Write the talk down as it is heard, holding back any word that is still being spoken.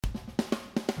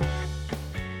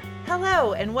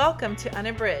Hello and welcome to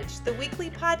Unabridged, the weekly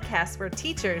podcast where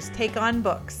teachers take on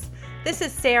books. This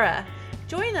is Sarah.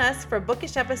 Join us for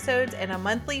bookish episodes and a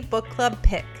monthly book club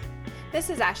pick. This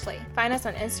is Ashley. Find us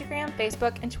on Instagram,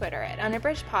 Facebook, and Twitter at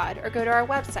UnabridgedPod or go to our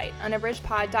website,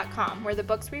 unabridgedpod.com, where the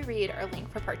books we read are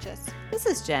linked for purchase. This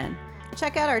is Jen.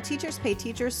 Check out our Teachers Pay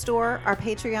Teachers store, our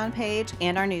Patreon page,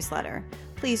 and our newsletter.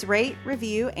 Please rate,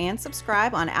 review, and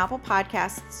subscribe on Apple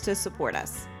Podcasts to support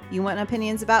us. You want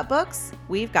opinions about books?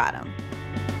 We've got them.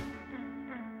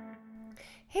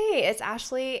 Hey, it's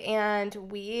Ashley, and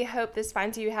we hope this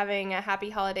finds you having a happy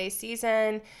holiday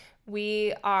season.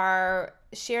 We are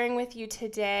sharing with you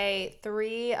today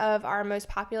 3 of our most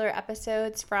popular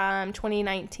episodes from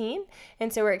 2019,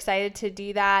 and so we're excited to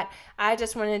do that. I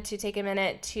just wanted to take a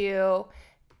minute to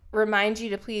remind you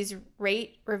to please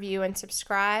rate, review, and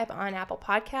subscribe on Apple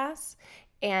Podcasts.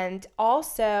 And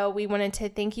also, we wanted to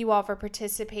thank you all for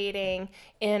participating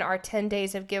in our 10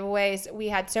 days of giveaways. We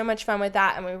had so much fun with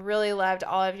that, and we really loved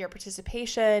all of your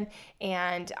participation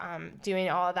and doing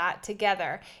all of that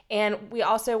together. And we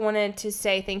also wanted to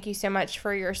say thank you so much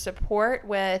for your support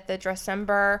with the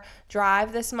December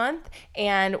drive this month.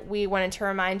 And we wanted to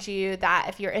remind you that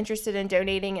if you're interested in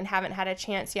donating and haven't had a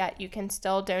chance yet, you can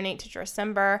still donate to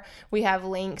December. We have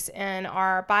links in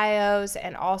our bios,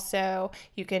 and also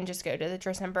you can just go to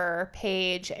the December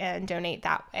page and donate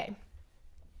that way.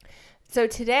 So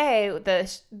today,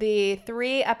 the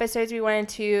 3 episodes we wanted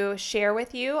to share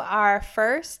with you are: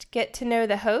 first, get to know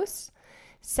the hosts;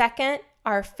 second,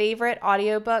 our favorite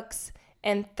audiobooks;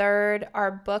 and third,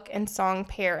 our book and song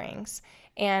pairings.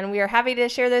 And we are happy to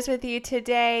share those with you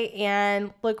today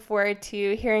and look forward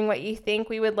to hearing what you think.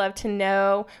 We would love to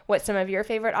know what some of your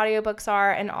favorite audiobooks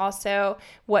are and also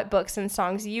what books and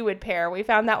songs you would pair. We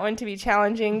found that one to be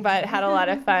challenging, but had a lot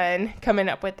of fun coming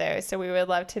up with those. So we would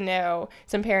love to know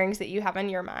some pairings that you have in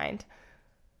your mind.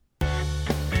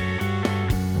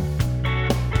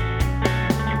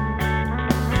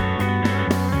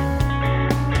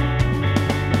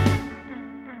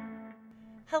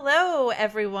 Hello,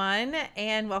 everyone,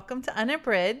 and welcome to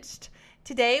Unabridged.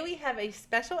 Today we have a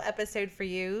special episode for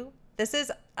you. This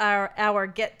is our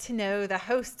Get to Know the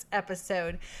Hosts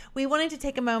episode. We wanted to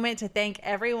take a moment to thank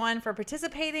everyone for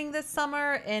participating this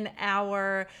summer in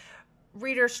our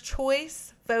Reader's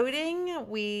Choice voting.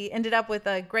 We ended up with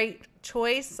a great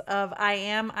choice of I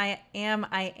Am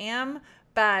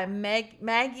by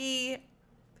Maggie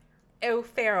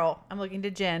O'Farrell. I'm looking to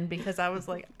Jen because I was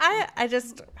like, I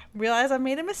just realized I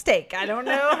made a mistake. I don't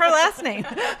know her last name.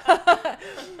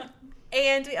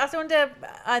 And we also wanted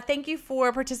to thank you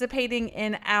for participating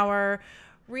in our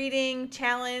reading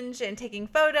challenge and taking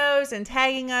photos and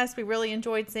tagging us. We really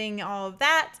enjoyed seeing all of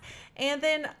that. And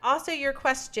then also your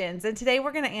questions. And today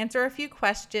we're going to answer a few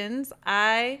questions.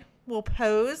 I will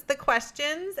pose the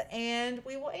questions and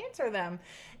we will answer them.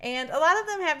 And a lot of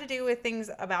them have to do with things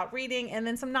about reading and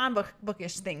then some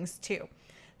non-bookish things too.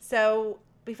 So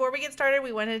before we get started,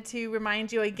 we wanted to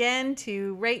remind you again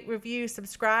to rate, review,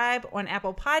 subscribe on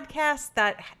Apple Podcasts.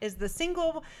 That is the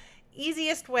single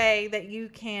easiest way that you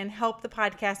can help the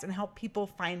podcast and help people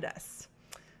find us.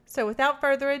 So without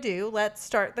further ado, let's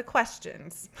start the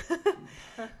questions.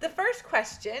 The first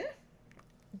question,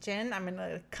 Jen, I'm going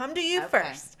to come to you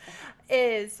first,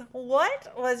 is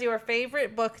what was your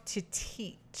favorite book to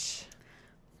teach?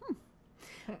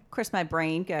 Of course, my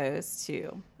brain goes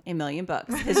to a million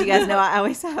books because you guys know I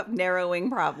always have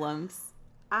narrowing problems.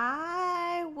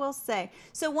 I will say,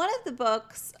 so one of the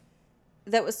books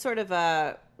that was sort of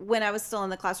when I was still in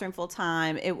the classroom full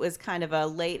time, it was kind of a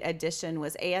late edition,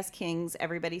 was A.S. King's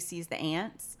Everybody Sees the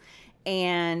Ants.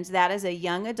 And that is a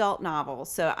young adult novel.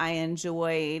 So I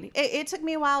enjoyed it. Took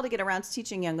me a while to get around to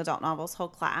teaching young adult novels, whole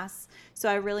class. So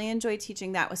I really enjoyed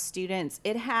teaching that with students.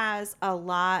 It has a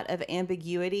lot of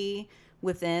ambiguity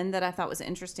within that I thought was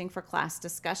interesting for class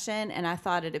discussion. And I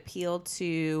thought it appealed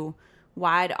to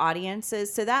wide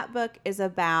audiences. So that book is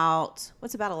about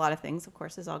a lot of things, of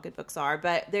course, as all good books are.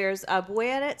 But there's a boy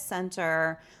at its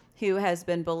center who has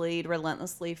been bullied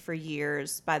relentlessly for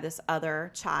years by this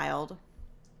other child.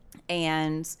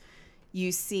 And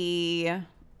you see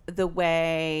the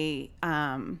way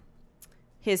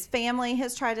his family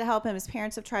has tried to help him, his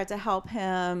parents have tried to help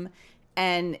him,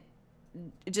 and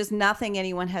just nothing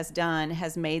anyone has done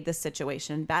has made the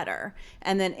situation better.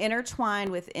 And then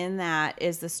intertwined within that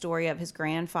is the story of his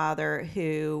grandfather,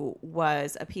 who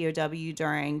was a POW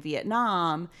during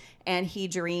Vietnam, and he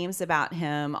dreams about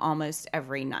him almost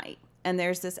every night. And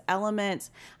there's this element,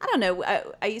 I don't know,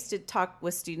 I used to talk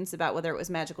with students about whether it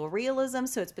was magical realism,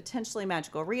 so it's potentially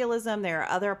magical realism. There are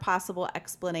other possible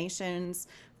explanations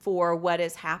for what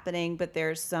is happening, but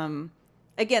there's some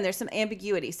again, there's some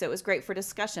ambiguity. So it was great for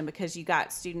discussion because you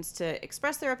got students to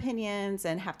express their opinions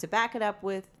and have to back it up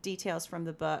with details from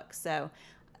the book. So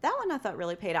that one I thought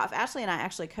really paid off. Ashley and I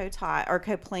actually co-taught or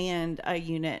co-planned a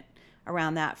unit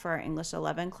around that for our English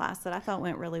 11 class that I thought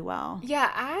went really well.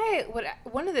 Yeah,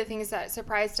 one of the things that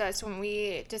surprised us when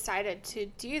we decided to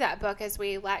do that book is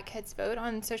we let kids vote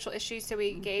on social issues. So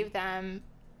we gave them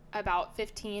about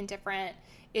 15 different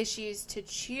issues to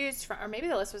choose from, or maybe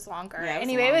the list was longer. Yeah,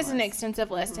 anyway, it was an extensive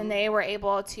list, and they were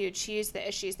able to choose the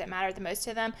issues that mattered the most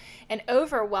to them. And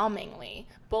overwhelmingly,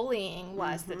 bullying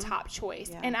was the top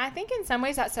choice. Yeah. And I think in some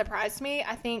ways that surprised me.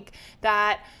 I think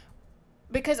that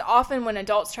because often when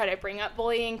adults try to bring up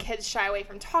bullying, kids shy away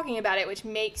from talking about it, which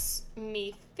makes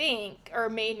me think, or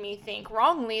made me think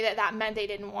wrongly, that meant they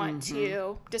didn't want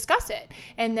to discuss it.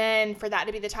 And then for that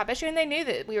to be the top issue, and they knew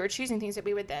that we were choosing things that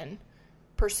we would then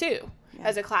pursue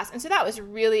as a class. And so that was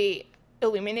really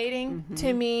illuminating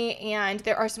to me. And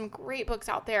there are some great books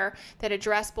out there that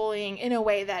address bullying in a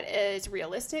way that is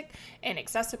realistic and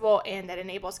accessible and that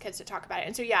enables kids to talk about it.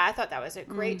 And so, yeah, I thought that was a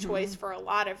great choice for a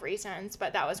lot of reasons,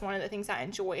 but that was one of the things I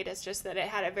enjoyed, is just that it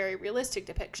had a very realistic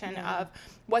depiction of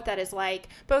what that is like,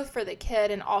 both for the kid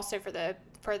and also for the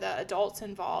adults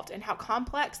involved, and how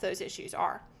complex those issues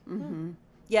are.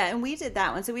 Yeah, and we did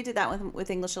that one. So we did that one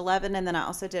with English 11, and then I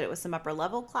also did it with some upper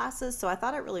level classes. So I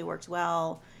thought it really worked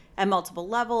well at multiple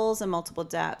levels and multiple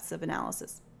depths of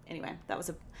analysis. Anyway, that was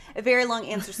a very long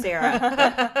answer, Sarah.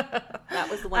 That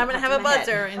was the one. I'm going to have a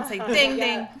buzzer and say ding,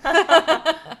 ding.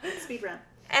 Speed round.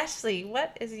 Ashley,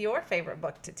 what is your favorite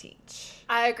book to teach?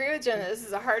 I agree with Jenna. This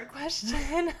is a hard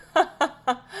question. Because,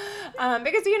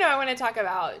 I want to talk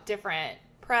about different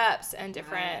preps and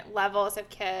different levels of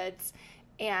kids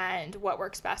and what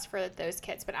works best for those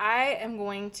kids. But I am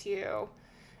going to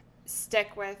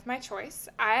stick with my choice.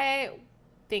 I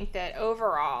think that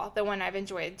overall, the one I've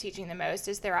enjoyed teaching the most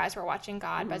is Their Eyes Were Watching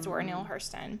God by Zora Neale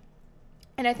Hurston.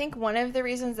 And I think one of the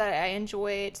reasons that I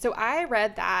enjoyed, so I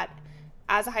read that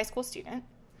as a high school student.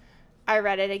 I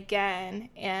read it again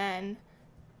in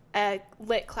a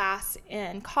lit class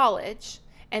in college,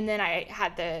 and then I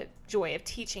had the joy of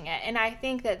teaching it. And I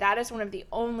think that is one of the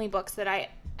only books that I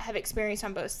have experienced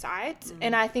on both sides.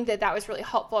 And I think that was really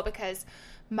helpful because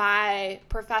my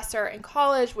professor in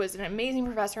college was an amazing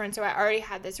professor, and so I already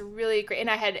had this really great, and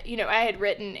I had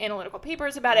written analytical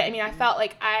papers about it. I mean, I felt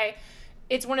like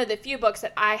it's one of the few books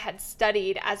that I had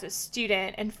studied as a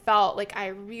student and felt like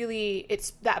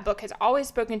that book has always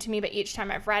spoken to me, but each time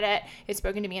I've read it, it's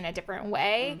spoken to me in a different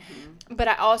way. But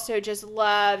I also just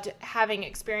loved having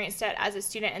experienced it as a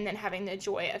student and then having the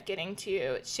joy of getting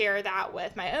to share that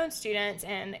with my own students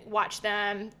and watch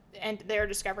them and their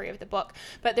discovery of the book.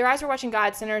 But Their Eyes Were Watching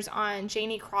God centers on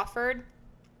Janie Crawford,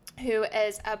 who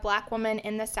is a Black woman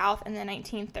in the South in the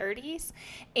 1930s.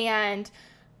 And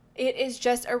it is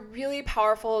just a really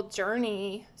powerful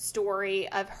journey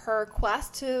story of her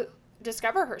quest to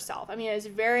discover herself. I mean, it is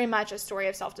very much a story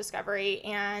of self-discovery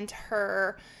and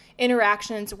her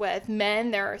interactions with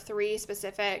men. There are 3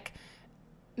 specific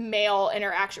male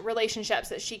relationships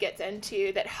that she gets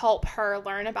into that help her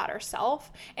learn about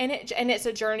herself. And it's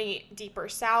a journey deeper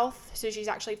south. So she's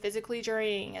actually physically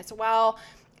journeying as well.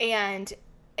 And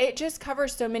it just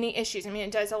covers so many issues. I mean,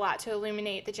 it does a lot to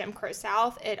illuminate the Jim Crow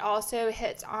South. It also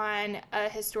hits on a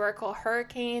historical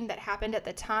hurricane that happened at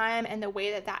the time and the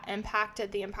way that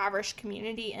impacted the impoverished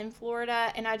community in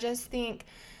Florida. And I just think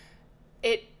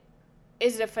it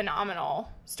is a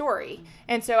phenomenal story.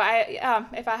 And so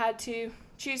if I had to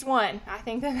choose one, I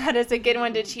think that is a good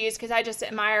one to choose because I just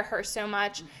admire her so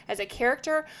much as a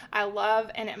character. I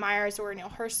love and admire Zora Neale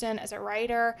Hurston as a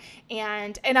writer,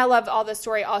 and I love all the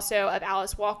story also of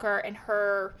Alice Walker and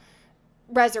her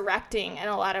resurrecting in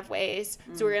a lot of ways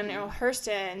Zora Neale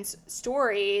Hurston's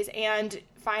stories and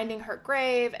finding her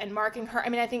grave and marking her. I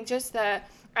mean, I think just the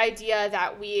idea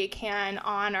that we can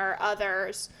honor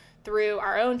others through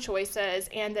our own choices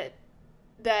and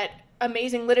that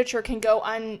amazing literature can go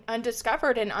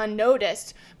undiscovered and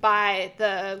unnoticed by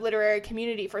the literary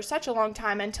community for such a long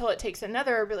time until it takes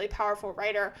another really powerful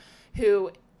writer who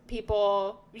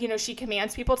she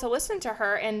commands people to listen to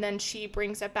her, and then she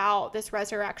brings about this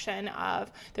resurrection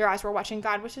of Their Eyes Were Watching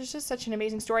God, which is just such an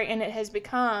amazing story, and it has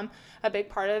become a big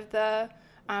part of the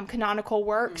canonical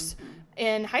works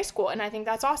in high school, and I think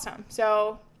that's awesome.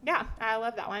 So, yeah, I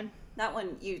love that one. That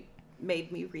one,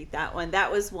 made me read that one.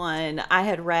 That was one I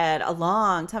had read a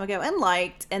long time ago and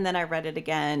liked, and then I read it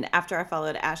again after I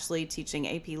followed Ashley teaching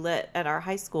AP Lit at our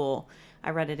high school. I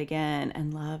read it again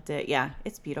and loved it. Yeah,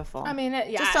 it's beautiful. I mean,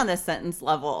 just on the sentence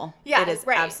level, yeah, it is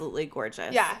right. absolutely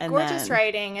gorgeous. Yeah, and gorgeous then,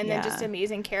 writing, and yeah. then just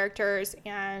amazing characters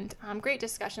and great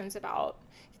discussions about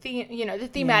the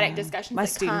thematic discussions. My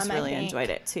that students come, really I think. enjoyed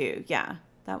it too. Yeah,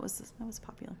 that was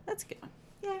popular. That's a good one.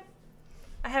 Yeah.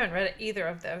 I haven't read either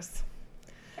of those.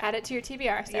 Add it to your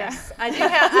TBR. So. Yes, I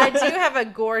do have a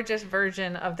gorgeous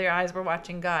version of Their Eyes Were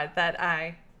Watching God that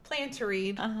I plan to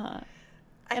read.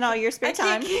 In all your spare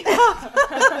time.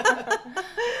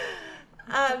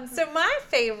 So my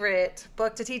favorite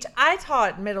book to teach, I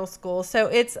taught middle school, so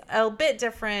it's a bit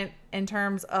different in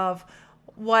terms of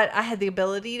what I had the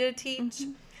ability to teach.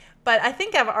 But I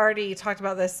think I've already talked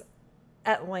about this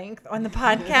at length on the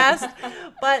podcast.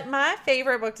 But my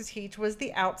favorite book to teach was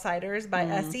The Outsiders by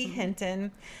S.E.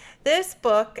 Hinton. This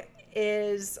book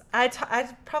is, I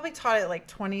probably taught it like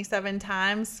 27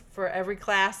 times for every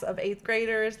class of 8th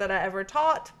graders that I ever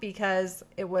taught because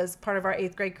it was part of our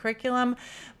 8th grade curriculum.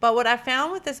 But what I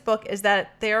found with this book is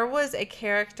that there was a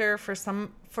character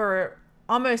for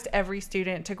almost every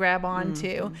student to grab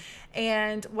onto.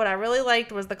 And what I really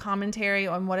liked was the commentary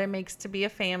on what it makes to be a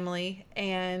family,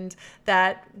 and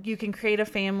that you can create a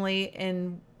family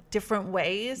in different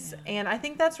ways. And I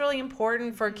think that's really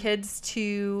important for kids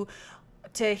to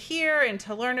hear and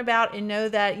to learn about, and know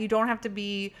that you don't have to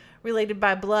be related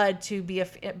by blood to be a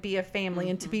family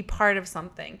and to be part of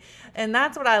something. And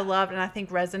that's what I loved and I think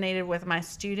resonated with my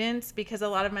students, because a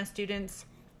lot of my students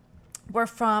were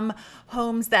from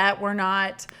homes that were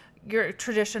not your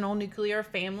traditional nuclear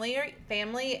family,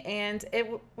 and it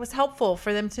was helpful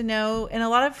for them to know. And a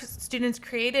lot of students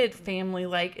created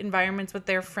family-like environments with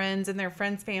their friends and their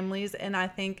friends' families, and I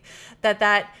think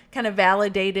that kind of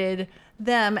validated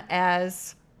them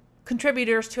as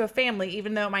contributors to a family,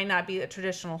 even though it might not be the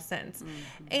traditional sense.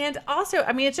 And also,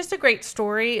 I mean, it's just a great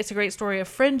story. It's a great story of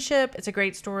friendship. It's a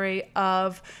great story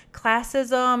of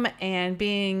classism and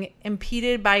being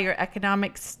impeded by your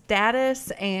economic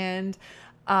status. And,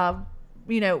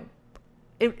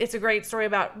 it's a great story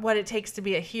about what it takes to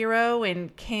be a hero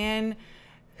and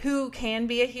who can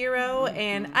be a hero.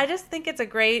 And I just think it's a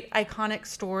great, iconic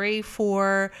story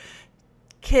for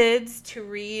kids to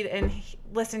read and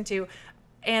listen to.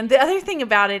 And the other thing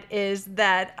about it is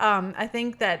that I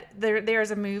think that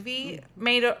there's a movie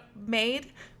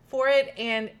made for it,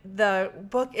 and the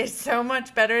book is so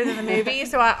much better than the movie.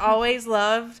 So I always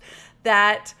loved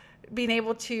that, being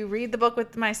able to read the book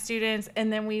with my students,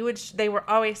 and then they were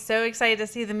always so excited to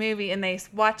see the movie, and they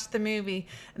watched the movie,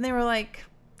 and they were like,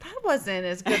 that wasn't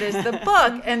as good as the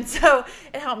book. And so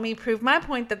it helped me prove my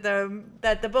point that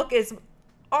the book is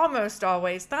almost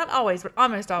always, not always, but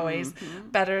almost always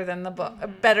better than the book,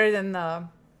 better than the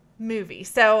movie.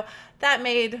 So that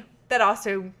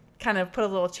also kind of put a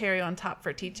little cherry on top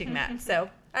for teaching that. So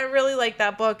I really like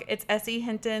that book. It's S.E.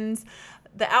 Hinton's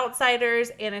The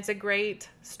Outsiders, and it's a great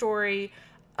story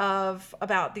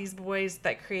about these boys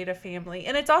that create a family.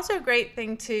 And it's also a great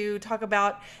thing to talk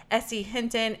about S.E.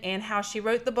 Hinton and how she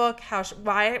wrote the book,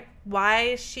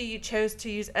 why she chose to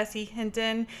use S.E.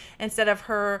 Hinton instead of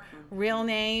her real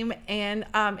name. And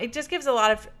it just gives a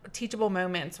lot of teachable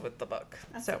moments with the book.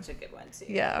 That's such a good one too.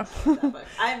 Yeah.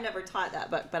 I've never taught that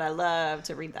book, but I love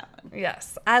to read that one.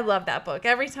 Yes, I love that book.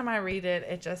 Every time I read it,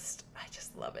 I just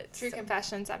love it. True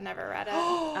Confessions, I've never read it.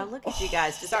 Oh, look at you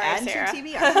guys. Just Sorry, add Sarah. to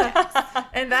TBR.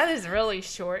 And that is really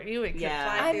short. You would Yeah.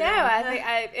 fly I through know. that.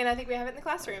 I think we have it in the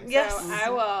classroom. Yes. So I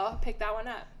will pick that one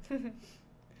up.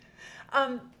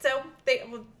 So they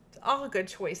all good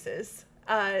choices.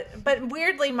 But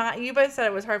weirdly, you both said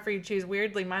it was hard for you to choose.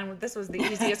 Weirdly, this was the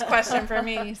easiest question for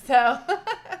me. So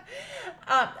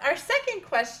our second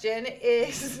question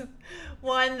is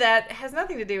one that has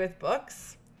nothing to do with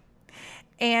books.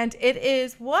 And it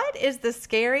is, what is the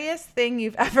scariest thing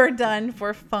you've ever done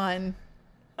for fun?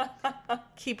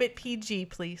 Keep it PG,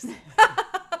 please.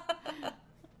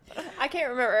 I can't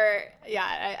remember.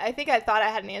 Yeah, I think I thought I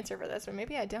had an answer for this, or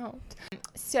maybe I don't.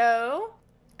 So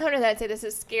I don't know that I'd say this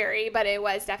is scary, but it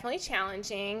was definitely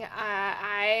challenging.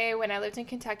 When I lived in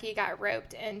Kentucky, got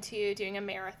roped into doing a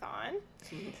marathon,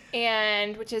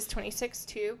 and which is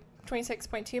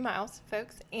 26.2 miles,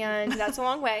 folks, and that's a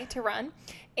long way to run.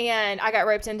 And I got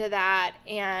roped into that,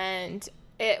 and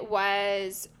it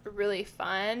was really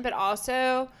fun, but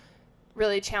also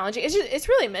really challenging. It's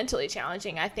really mentally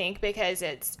challenging, I think, because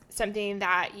it's something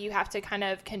that you have to kind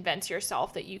of convince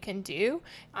yourself that you can do.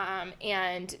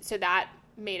 And so that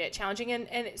made it challenging, and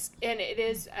it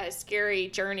is a scary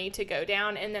journey to go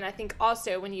down. And then I think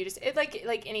also when you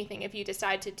like anything, if you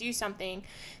decide to do something,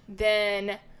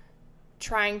 then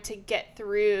trying to get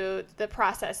through the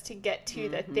process to get to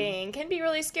the thing can be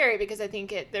really scary, because I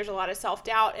think there's a lot of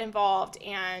self-doubt involved,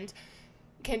 and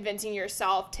convincing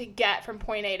yourself to get from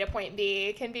point A to point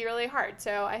B can be really hard.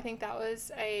 So I think that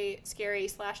was a scary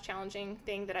 / challenging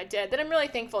thing that I did, that I'm really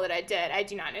thankful that I did. I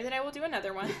do not know that I will do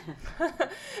another one,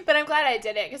 but I'm glad I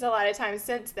did it, because a lot of times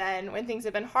since then, when things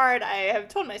have been hard, I have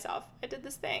told myself I did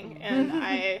this thing, and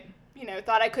I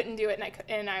thought I couldn't do it,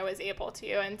 and I was able to.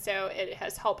 And so it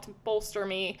has helped bolster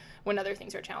me when other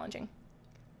things are challenging.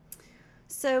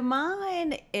 So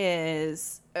mine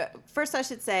is, first I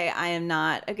should say I am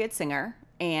not a good singer,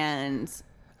 and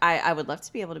I would love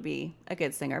to be able to be a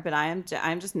good singer, but I'm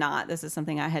just not. This is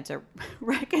something I had to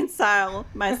reconcile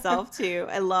myself to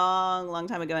a long, long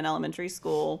time ago in elementary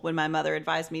school, when my mother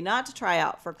advised me not to try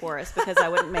out for chorus because I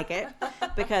wouldn't make it,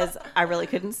 because I really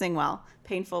couldn't sing well.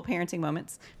 Painful parenting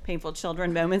moments, painful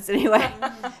children moments anyway.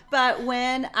 But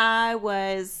when I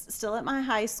was still at my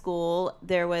high school,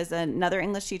 there was another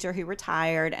English teacher who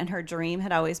retired, and her dream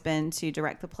had always been to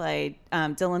direct the play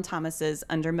Dylan Thomas's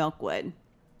Under Milkwood.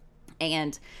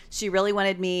 And she really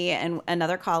wanted me and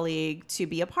another colleague to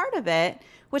be a part of it,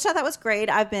 which I thought was great.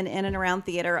 I've been in and around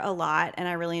theater a lot, and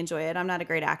I really enjoy it. I'm not a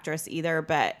great actress either,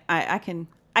 but I can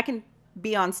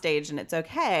be on stage and it's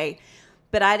okay.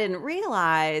 But I didn't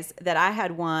realize that I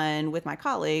had one with my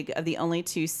colleague of the only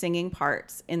 2 singing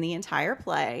parts in the entire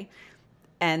play,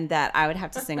 and that I would have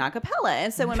to sing a cappella.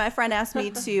 And so when my friend asked me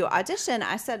to audition,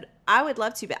 I said, I would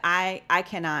love to, but I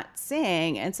cannot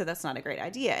sing, and so that's not a great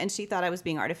idea. And she thought I was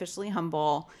being artificially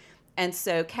humble, and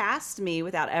so cast me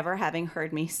without ever having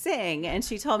heard me sing. And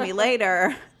she told me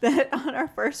later that on our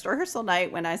first rehearsal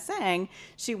night when I sang,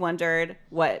 she wondered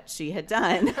what she had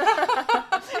done.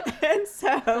 And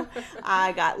so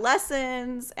I got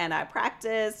lessons, and I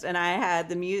practiced, and I had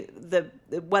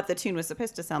what the tune was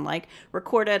supposed to sound like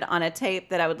recorded on a tape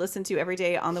that I would listen to every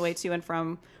day on the way to and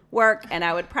from work. And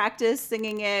I would practice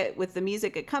singing it with the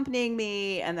music accompanying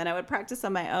me, and then I would practice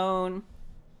on my own.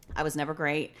 I was never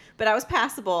great, but I was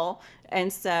passable.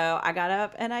 And so I got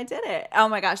up and I did it. Oh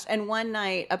my gosh. And one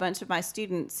night, a bunch of my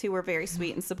students who were very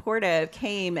sweet and supportive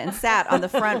came and sat on the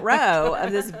front row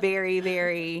of this very,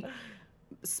 very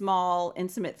small,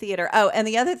 intimate theater. Oh, and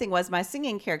the other thing was my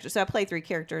singing character. So I play 3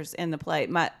 characters in the play.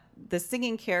 The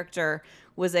singing character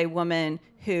was a woman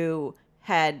who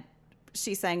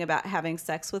she sang about having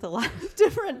sex with a lot of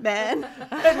different men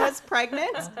and was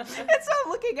pregnant. And so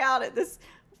I'm looking out at this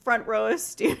front row of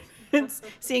students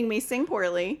seeing me sing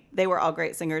poorly. They were all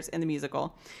great singers in the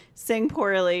musical. Sing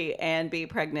poorly and be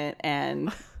pregnant,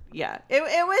 and yeah, it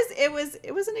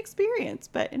was an experience.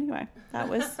 But anyway, that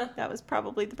was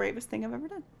probably the bravest thing I've ever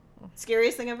done.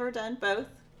 Scariest thing I've ever done, both.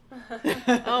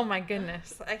 Oh my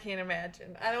goodness, I can't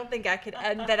imagine. I don't think I could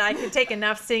take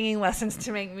enough singing lessons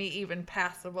to make me even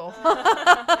passable.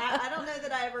 I don't know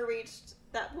that I ever reached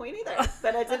that point either,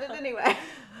 but I did it anyway.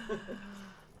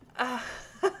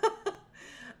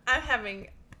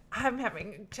 I'm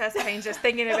having chest pain just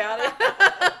thinking about it.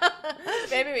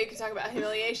 Maybe we could talk about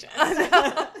humiliation.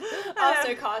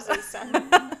 Also causes some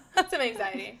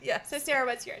anxiety. Yeah. So Sarah,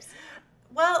 what's yours?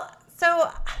 Well,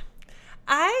 so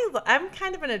I'm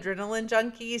kind of an adrenaline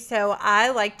junkie, so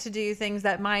I like to do things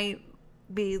that might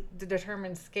be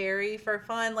determined scary for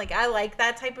fun. Like, I like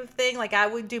that type of thing. Like, I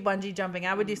would do bungee jumping,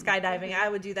 I would do skydiving, I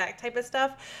would do that type of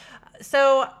stuff.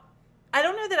 So I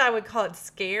don't know that I would call it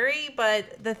scary,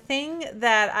 but the thing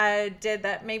that I did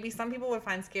that maybe some people would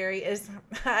find scary is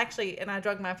actually, and I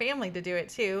drug my family to do it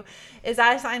too, is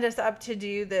I signed us up to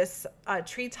do this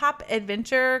treetop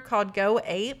adventure called Go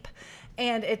Ape.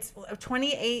 And it's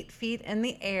 28 feet in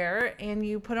the air, and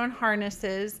you put on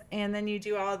harnesses, and then you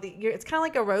do it's kind of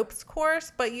like a ropes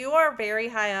course, but you are very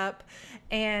high up,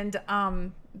 and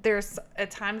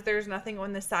at times there's nothing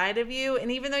on the side of you.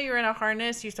 And even though you're in a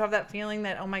harness, you still have that feeling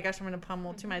that, oh my gosh, I'm going to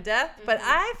pummel to my death. Mm-hmm. But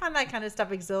I find that kind of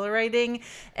stuff exhilarating,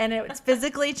 and it's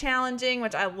physically challenging,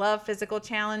 which I love physical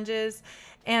challenges.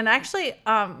 And actually,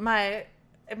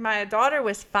 my daughter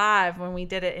was 5 when we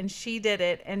did it, and she did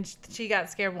it, and she got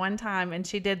scared one time, and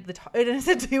she did it is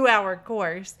a 2-hour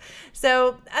course.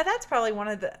 So that's probably one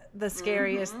of the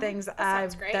scariest things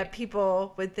that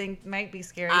people would think might be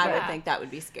scary. I would think that would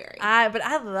be scary. But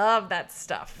I love that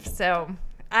stuff. So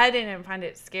I didn't find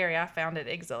it scary. I found it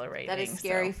exhilarating. That is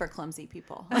scary for clumsy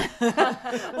people. But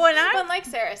like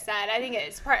Sarah said, I think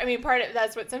it's part of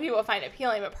that's what some people find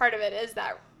appealing, but part of it is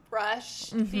that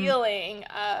rush feeling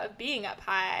of being up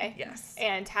high, yes,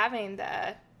 and having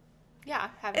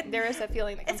there is a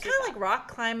feeling that comes It's kind of with like rock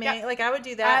climbing. Yeah. Like I would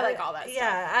do that. I like all that stuff.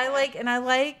 Yeah, I like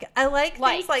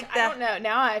things like that. I don't know.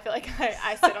 Now I feel like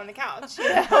I sit on the couch,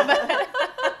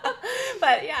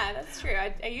 but yeah, that's true.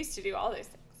 I used to do all those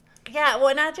things. Yeah, well,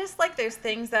 and I just like there's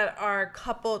things that are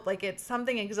coupled, like it's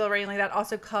something exhilarating like that,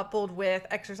 also coupled with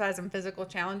exercise and physical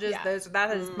challenges. Yeah.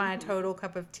 That is my total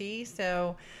cup of tea.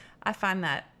 So I find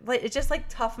that like it's just like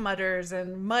Tough Mudders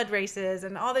and mud races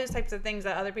and all those types of things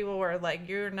that other people were like,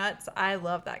 "You're nuts." I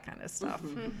love that kind of stuff.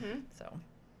 So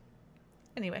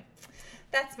anyway,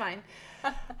 that's mine.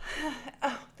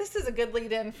 Oh, this is a good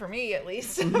lead in for me at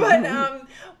least. But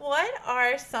what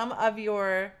are some of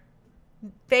your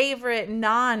favorite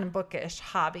non-bookish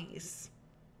hobbies?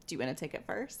 Do you want to take it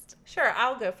first? Sure,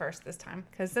 I'll go first this time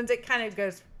because since it kind of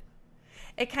goes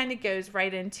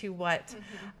right into what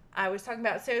I was talking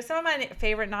about. So some of my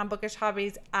favorite non-bookish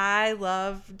hobbies, I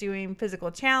love doing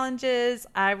physical challenges.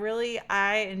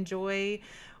 I enjoy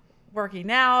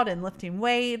working out and lifting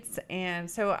weights.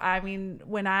 And so, I mean,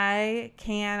 when I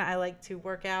can, I like to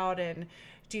work out and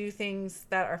do things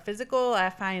that are physical. I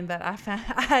find that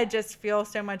I just feel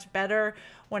so much better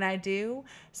when I do.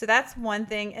 So that's one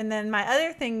thing. And then my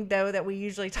other thing, though, that we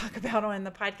usually talk about on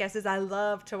the podcast is I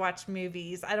love to watch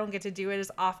movies. I don't get to do it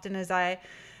as often as I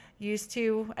used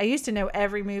to. I used to know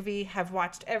every movie, have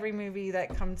watched every movie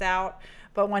that comes out.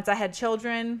 But once I had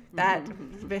children, that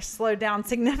slowed down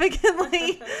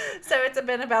significantly. So it's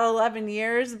been about 11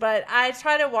 years. But I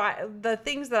try to watch the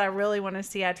things that I really want to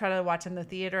see. I try to watch in the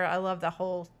theater. I love the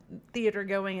whole theater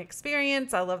going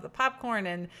experience. I love the popcorn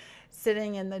and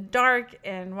sitting in the dark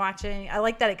and watching. I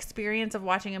like that experience of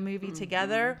watching a movie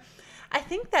together. I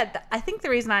think the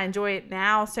reason I enjoy it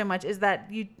now so much is that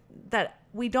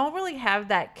we don't really have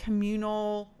that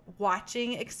communal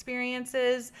watching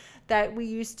experiences that we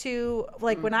used to.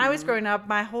 Like when I was growing up,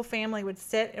 my whole family would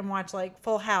sit and watch like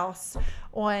Full House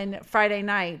on Friday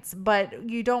nights, but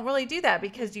you don't really do that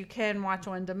because you can watch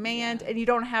on demand and you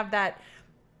don't have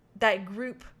that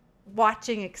group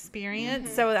watching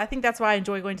experience. So I think that's why I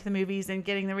enjoy going to the movies and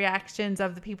getting the reactions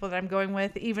of the people that I'm going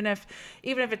with, even if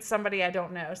it's somebody I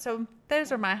don't know. So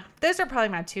those are probably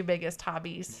my two biggest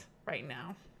hobbies right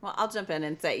now. Well, I'll jump in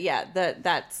and say,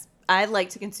 I like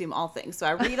to consume all things. So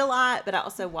I read a lot, but I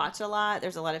also watch a lot.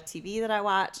 There's a lot of TV that I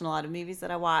watch and a lot of movies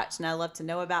that I watch, and I love to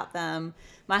know about them.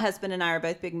 My husband and I are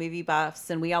both big movie buffs,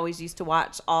 and we always used to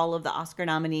watch all of the Oscar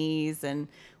nominees, and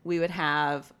we would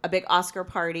have a big Oscar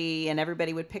party, and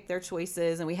everybody would pick their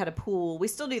choices, and we had a pool. We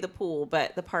still do the pool,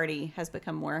 but the party has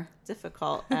become more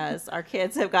difficult as our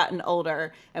kids have gotten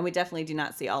older, and we definitely do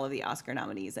not see all of the Oscar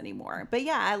nominees anymore. But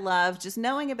yeah, I love just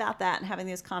knowing about that and having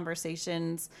these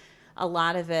conversations. A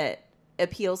lot of it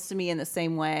appeals to me in the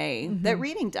same way that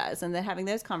reading does, and that having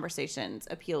those conversations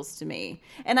appeals to me.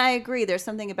 And I agree, there's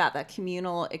something about that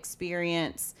communal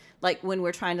experience, like when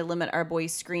we're trying to limit our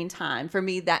boys' screen time. For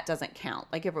me, that doesn't count.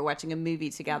 Like if we're watching a movie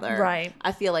together, right?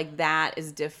 I feel like that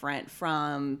is different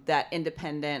from that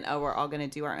independent, we're all going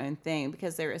to do our own thing,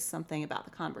 because there is something about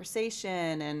the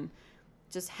conversation and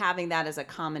just having that as a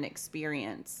common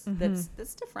experience that's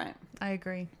different. I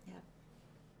agree.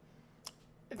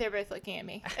 They're both looking at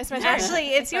me. It's my turn.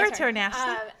 Ashley, it's your turn,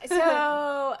 Ashley.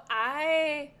 So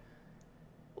I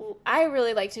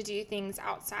really like to do things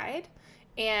outside,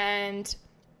 and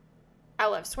I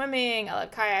love swimming. I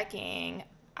love kayaking.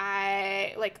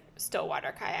 I like still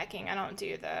water kayaking. I don't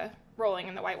do the rolling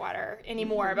in the white water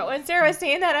anymore. But when Sarah was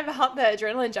saying that about the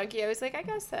adrenaline junkie, I was like, I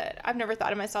guess that I've never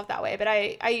thought of myself that way. But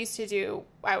I used to do.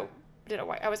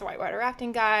 I was a whitewater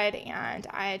rafting guide, and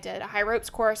I did a high ropes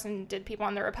course and did people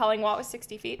on the rappelling wall. It was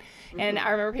 60 feet. And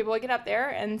I remember people would get up there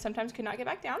and sometimes could not get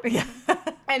back down. Yeah.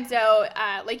 And so,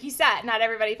 like you said, not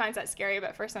everybody finds that scary,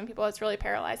 but for some people it's really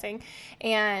paralyzing.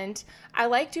 And I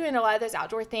like doing a lot of those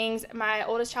outdoor things. My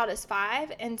oldest child is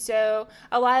 5, and so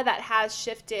a lot of that has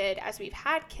shifted as we've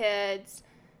had kids.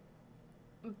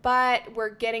 But we're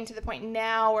getting to the point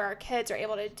now where our kids are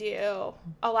able to do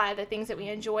a lot of the things that we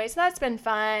enjoy. So that's been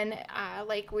fun.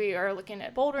 Like we are looking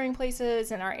at bouldering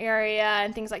places in our area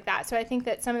and things like that. So I think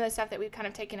that some of the stuff that we've kind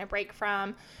of taken a break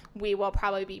from, we will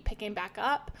probably be picking back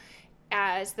up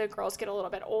as the girls get a little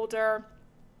bit older.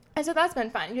 And so that's been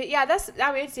fun. Yeah,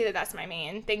 I would say that that's my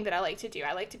main thing that I like to do.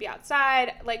 I like to be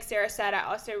outside. Like Sarah said, I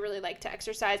also really like to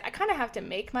exercise. I kind of have to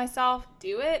make myself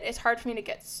do it. It's hard for me to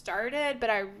get started, but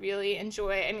I really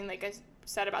enjoy, like I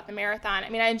said about the marathon,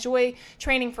 I enjoy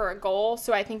training for a goal.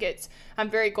 So I think I'm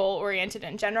very goal oriented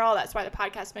in general. That's why the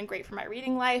podcast has been great for my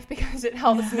reading life, because it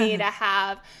helps me to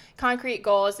have concrete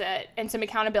goals and some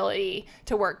accountability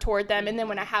to work toward them. And then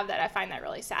when I have that, I find that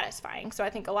really satisfying. So I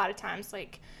think a lot of times,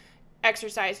 like,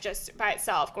 exercise just by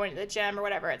itself, going to the gym or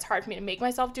whatever. It's hard for me to make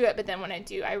myself do it, but then when I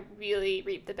do, I really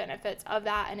reap the benefits of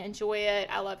that and enjoy it.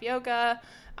 I love yoga.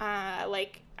 I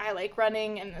like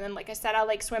running, and then, like I said, I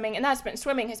like swimming, and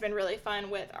swimming has been really fun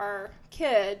with our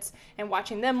kids and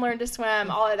watching them learn to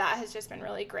swim. All of that has just been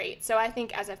really great. So I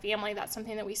think as a family, that's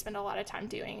something that we spend a lot of time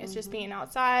doing, is just being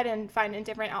outside and finding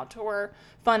different outdoor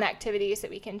fun activities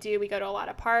that we can do. We go to a lot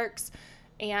of parks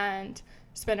and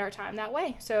spend our time that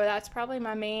way. So that's probably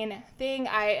my main thing.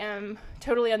 I am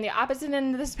totally on the opposite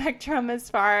end of the spectrum as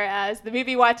far as the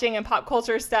movie watching and pop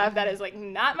culture stuff. That is like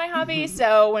not my hobby.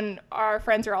 So when our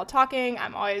friends are all talking,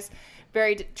 I'm always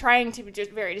trying to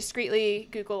just very discreetly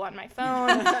Google on my phone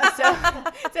so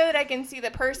that I can see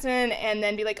the person and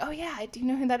then be like, oh yeah, I do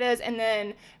know who that is. And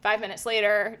then 5 minutes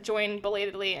later, join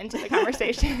belatedly into the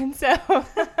conversation. So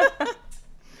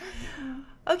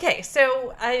Okay,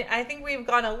 so I think we've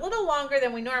gone a little longer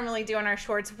than we normally do on our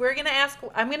shorts. I'm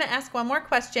gonna ask one more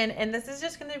question, and this is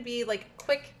just gonna be like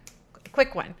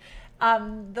quick one.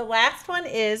 The last one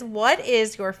is, what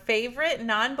is your favorite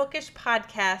non-bookish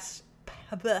podcast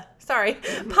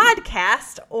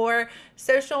or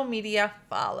social media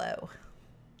follow?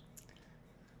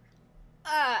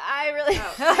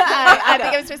 I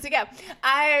think I'm supposed to go.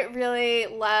 I really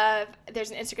love,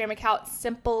 there's an Instagram account,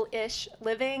 Simple-ish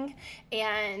Living,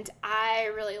 and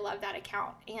I really love that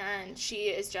account. And she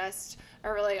is just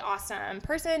a really awesome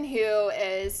person who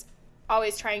is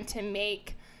always trying to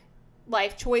make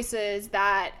life choices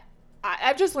that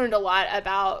I've just learned a lot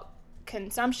about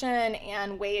consumption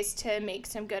and ways to make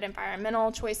some good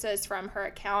environmental choices from her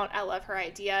account. I love her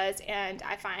ideas, and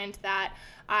I find that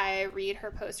I read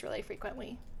her posts really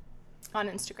frequently on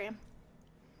Instagram.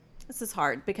 This is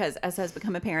hard because, as has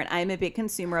become apparent, I am a big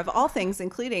consumer of all things,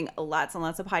 including lots and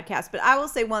lots of podcasts. But I will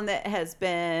say one that has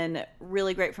been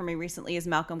really great for me recently is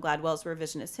Malcolm Gladwell's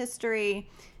Revisionist History.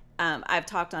 I've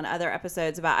talked on other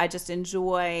episodes about, I just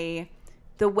enjoy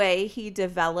the way he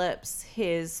develops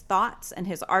his thoughts and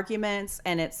his arguments,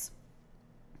 and it's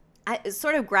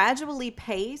sort of gradually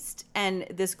paced, and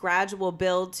this gradual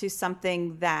build to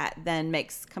something that then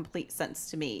makes complete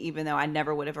sense to me, even though I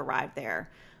never would have arrived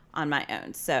there on my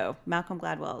own. So Malcolm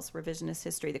Gladwell's Revisionist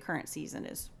History, the current season,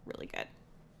 is really good.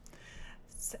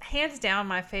 Hands down,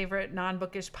 my favorite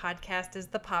non-bookish podcast is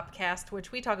the Popcast,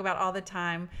 which we talk about all the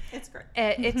time. It's great.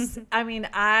 I mean,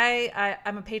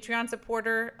 I'm a Patreon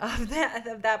supporter of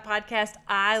that podcast.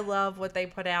 I love what they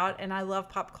put out, and I love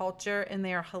pop culture, and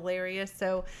they are hilarious.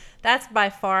 So that's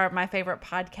by far my favorite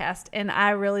podcast. And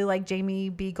I really like Jamie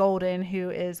B. Golden,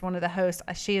 who is one of the hosts.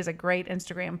 She is a great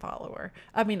Instagram follower.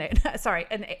 A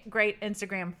great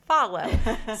Instagram follow.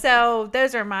 So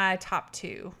those are my top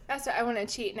two. That's what I want to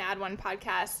cheat and add one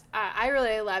podcast. I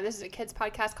really love, this is a kids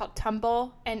podcast called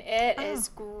Tumble, and it is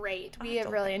great. We have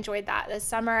really enjoyed that this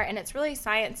summer, and it's really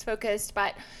science focused,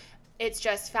 but it's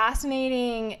just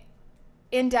fascinating,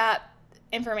 in-depth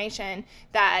information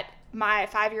that my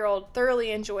 5-year-old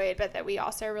thoroughly enjoyed, but that we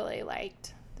also really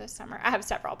liked this summer. I have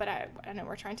several, but I know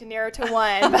we're trying to narrow to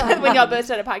one. But when y'all both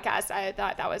did a podcast, I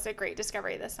thought that was a great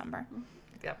discovery this summer.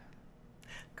 Yep.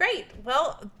 Great.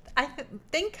 Well, I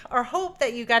think or hope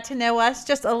that you got to know us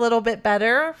just a little bit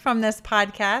better from this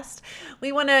podcast.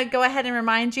 We want to go ahead and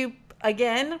remind you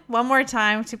again, one more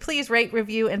time, to please rate,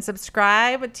 review, and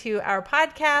subscribe to our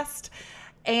podcast.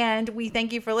 And we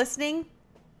thank you for listening.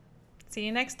 See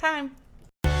you next time.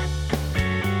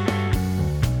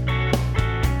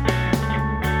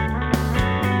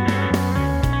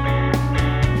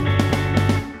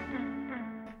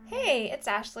 Hey, it's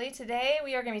Ashley. Today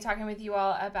we are going to be talking with you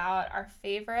all about our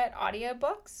favorite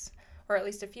audiobooks, or at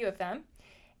least a few of them.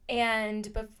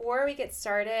 And before we get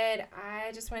started,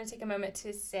 I just want to take a moment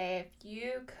to say, if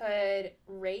you could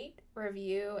rate,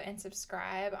 review, and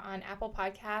subscribe on Apple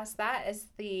Podcasts, that is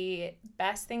the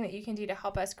best thing that you can do to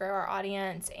help us grow our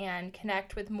audience and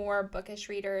connect with more bookish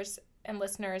readers and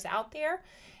listeners out there.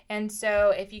 And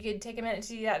so if you could take a minute to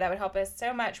do that, that would help us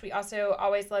so much. We also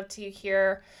always love to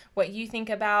hear what you think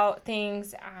about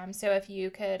things. So if you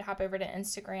could hop over to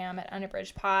Instagram at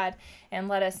unabridgedpod and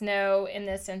let us know, in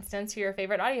this instance, who your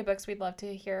favorite audiobooks, we'd love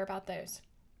to hear about those.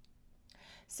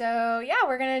 So yeah,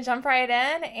 we're going to jump right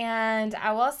in. And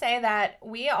I will say that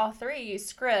we all three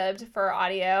use Scribd for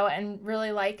audio and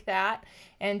really like that.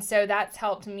 And so that's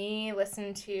helped me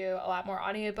listen to a lot more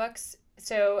audiobooks.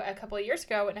 So a couple of years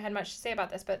ago, I wouldn't have had much to say about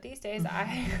this, but these days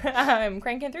I'm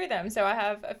cranking through them. So I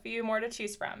have a few more to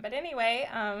choose from. But anyway,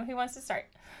 who wants to start?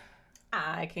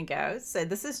 I can go. So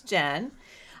this is Jen.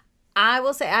 I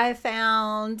will say I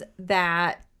found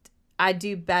that I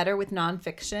do better with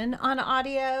nonfiction on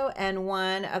audio, and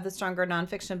one of the stronger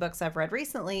nonfiction books I've read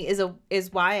recently is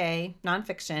YA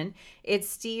nonfiction. It's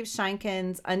Steve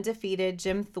Shankin's Undefeated,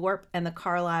 Jim Thorpe and the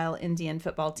Carlisle Indian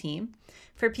Football Team.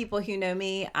 For people who know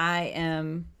me, I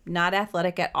am not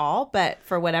athletic at all, but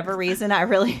for whatever reason, I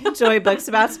really enjoy books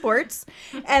about sports.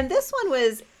 And this one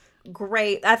was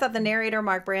great. I thought the narrator,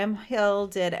 Mark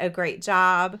Bramhill, did a great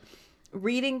job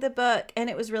reading the book, and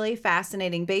it was really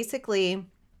fascinating. Basically,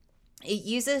 it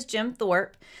uses Jim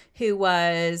Thorpe, who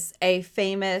was a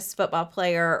famous football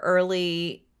player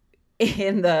early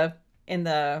in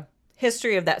the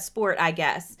history of that sport, I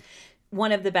guess.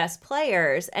 One of the best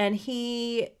players, and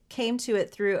he came to it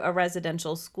through a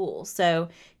residential school. So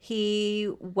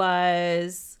he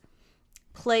was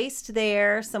placed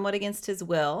there somewhat against his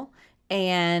will,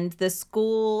 and the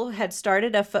school had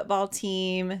started a football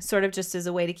team sort of just as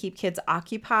a way to keep kids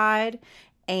occupied.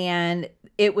 And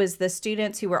it was the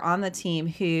students who were on the team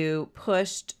who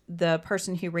pushed the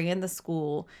person who ran the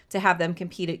school to have them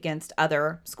compete against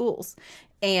other schools.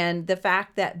 And the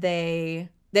fact that they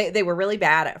were really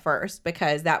bad at first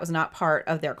because that was not part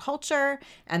of their culture,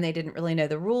 and they didn't really know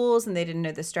the rules, and they didn't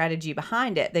know the strategy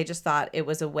behind it. They just thought it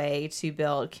was a way to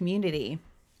build community.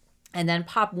 And then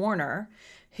Pop Warner,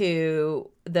 who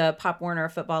the Pop Warner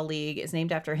Football League is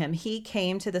named after him, he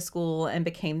came to the school and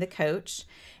became the coach.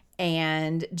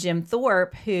 And Jim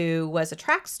Thorpe, who was a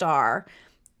track star,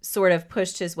 sort of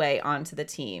pushed his way onto the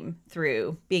team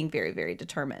through being very, very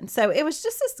determined. So it was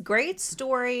just this great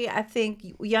story. I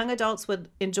think young adults would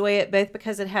enjoy it, both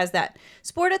because it has that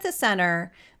sport at the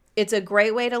center. It's a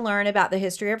great way to learn about the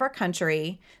history of our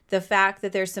country. The fact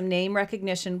that there's some name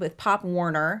recognition with Pop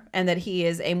Warner, and that he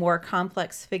is a more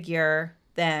complex figure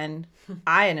than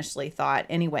I initially thought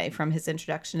anyway from his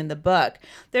introduction in the book.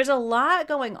 There's a lot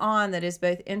going on that is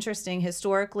both interesting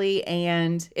historically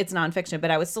and it's nonfiction, but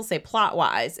I would still say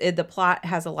plot-wise, the plot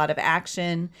has a lot of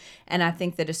action, and I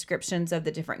think the descriptions of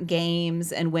the different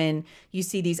games, and when you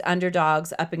see these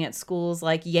underdogs up against schools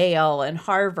like Yale and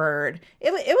Harvard,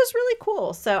 it was really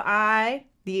cool. So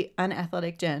the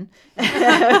unathletic Jen,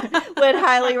 would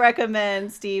highly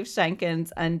recommend Steve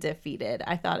Shankin's Undefeated.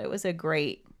 I thought it was a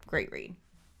great read.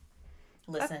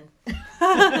 Listen.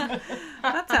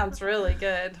 That sounds really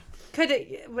good. Do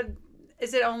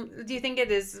you think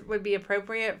would be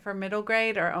appropriate for middle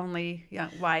grade or only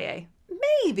YA?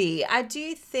 Maybe. I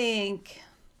think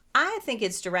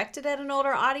it's directed at an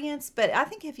older audience, but I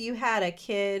think if you had a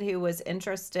kid who was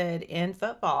interested in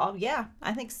football, yeah,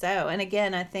 I think so. And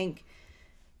again, I think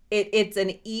it's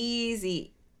an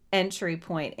easy entry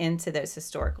point into those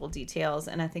historical details,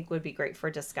 and I think would be great for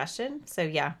discussion. So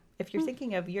yeah, if you're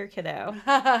thinking of your kiddo,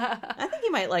 I think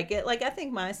you might like it. Like, I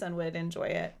think my son would enjoy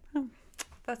it.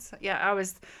 That's what I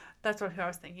was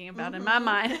thinking about in my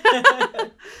mind.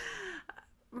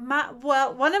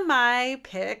 One of my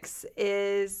picks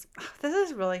is, this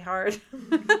is really hard.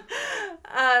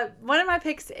 One of my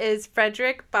picks is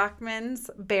Fredrik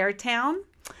Backman's Beartown.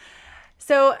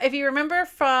 So if you remember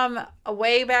from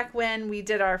way back when we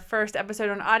did our first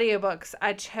episode on audiobooks,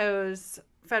 I chose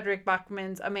Fredrik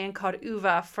Backman's A Man Called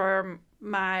Ove for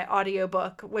my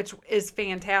audiobook, which is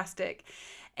fantastic.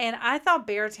 And I thought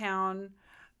Beartown,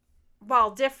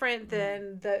 while different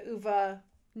than the Ove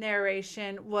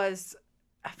narration, was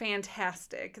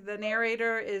fantastic. The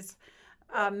narrator is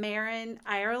Marin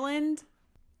Ireland,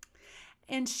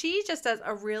 and she just does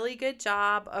a really good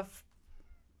job of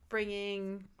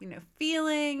bringing,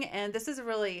 feeling. And this is a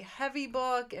really heavy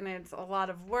book, and it's a lot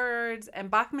of words. And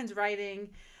Bachman's writing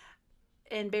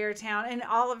in Beartown and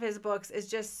all of his books is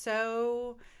just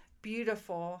so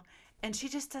beautiful. And she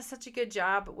just does such a good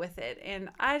job with it. And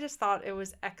I just thought it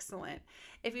was excellent.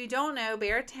 If you don't know,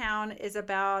 Beartown is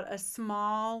about a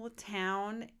small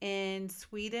town in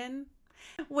Sweden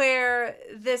where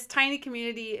this tiny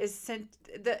community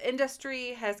the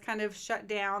industry has kind of shut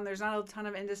down. There's not a ton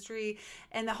of industry,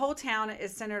 and the whole town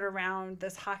is centered around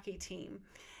this hockey team.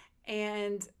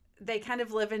 And they kind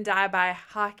of live and die by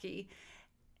hockey.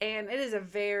 And it is a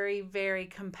very, very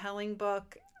compelling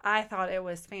book. I thought it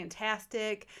was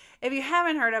fantastic. If you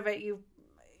haven't heard of it, you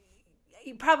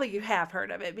have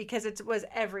heard of it because it was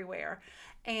everywhere.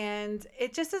 And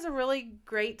it just is a really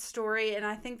great story, and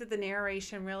I think that the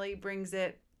narration really brings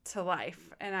it to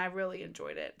life, and I really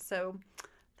enjoyed it. So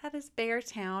that is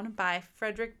Beartown by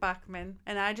Fredrik Backman,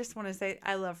 and I just want to say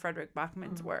I love Fredrik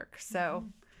Backman's work, so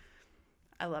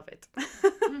I love it.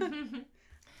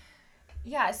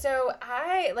 Yeah, so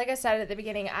like I said at the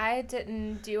beginning, I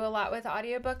didn't do a lot with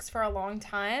audiobooks for a long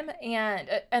time, and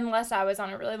unless I was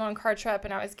on a really long car trip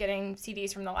and I was getting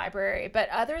CDs from the library. But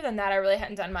other than that, I really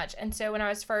hadn't done much. And so when I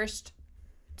was first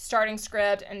starting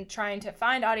script and trying to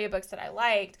find audiobooks that I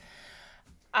liked,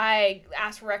 I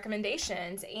asked for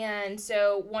recommendations. And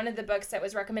so one of the books that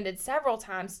was recommended several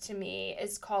times to me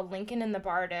is called Lincoln in the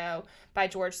Bardo by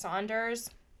George Saunders.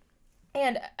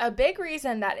 And a big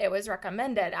reason that it was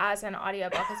recommended as an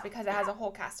audiobook is because it has a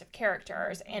whole cast of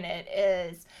characters, and it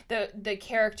is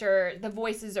the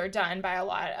voices are done by a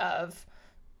lot of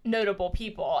notable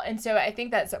people. And so I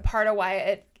think that's a part of why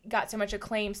it got so much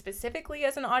acclaim specifically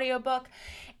as an audiobook.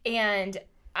 And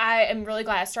I am really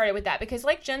glad I started with that because,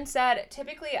 like Jen said,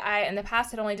 typically I, in the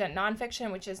past, had only done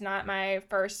nonfiction, which is not my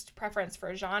first preference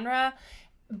for genre,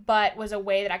 but was a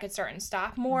way that I could start and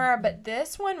stop more. But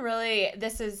this one really,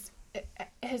 this is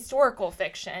historical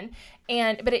fiction,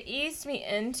 but it eased me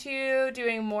into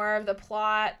doing more of the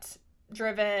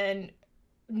plot-driven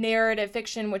narrative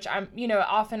fiction, which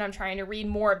often I'm trying to read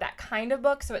more of that kind of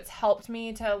book, so it's helped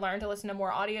me to learn to listen to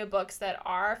more audiobooks that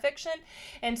are fiction.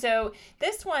 And so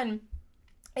this one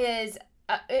is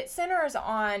it centers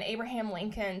on Abraham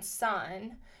Lincoln's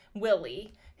son,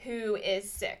 Willie, who is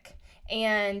sick.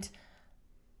 And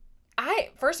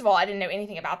first of all, I didn't know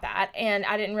anything about that, and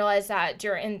I didn't realize that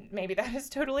and maybe that is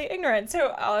totally ignorant. So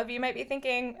all of you might be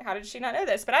thinking, how did she not know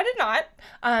this? But I did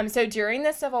not. So during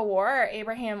the Civil War,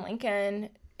 Abraham Lincoln,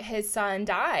 his son,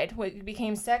 died,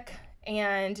 became sick,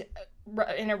 and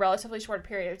in a relatively short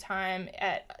period of time,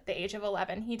 at the age of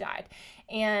 11, he died.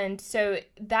 And so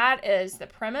that is the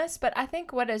premise. But I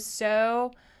think what is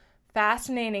so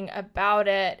fascinating about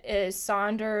it is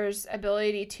Saunders'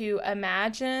 ability to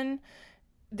imagine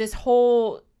this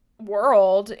whole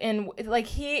world, and like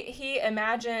he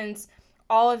imagines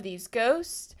all of these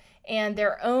ghosts and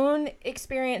their own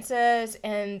experiences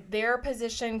and their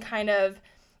position kind of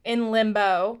in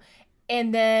limbo,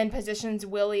 and then positions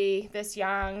Willie, this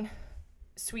young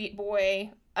sweet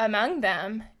boy, among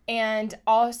them, and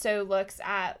also looks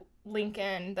at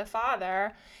Lincoln, the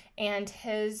father, and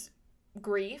his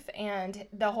grief and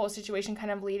the whole situation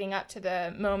kind of leading up to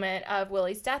the moment of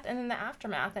Willie's death, and then the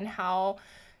aftermath, and how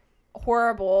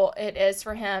horrible it is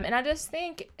for him. And I just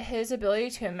think his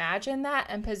ability to imagine that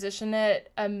and position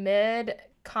it amid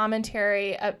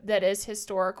commentary that is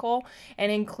historical,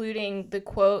 and including the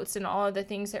quotes and all of the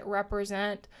things that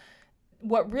represent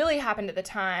what really happened at the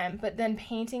time, but then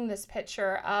painting this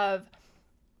picture of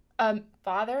a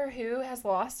father who has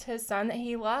lost his son that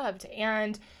he loved,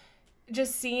 and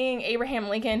just seeing Abraham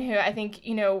Lincoln, who I think,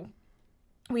 we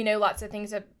know lots of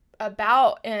things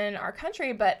about in our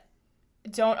country, but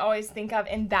don't always think of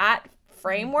in that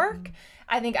framework. Mm-hmm.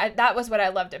 I think that was what I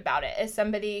loved about it, is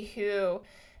somebody who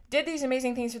did these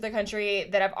amazing things for the country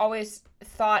that I've always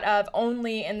thought of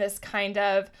only in this kind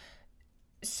of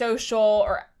social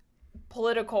or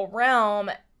political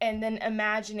realm, and then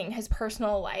imagining his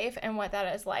personal life and what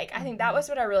that is like. I think that was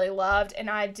what I really loved. And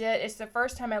it's the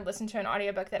first time I listened to an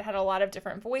audiobook that had a lot of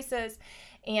different voices,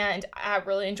 and I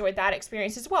really enjoyed that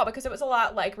experience as well, because it was a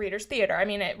lot like Reader's Theater. I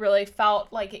mean, it really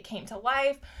felt like it came to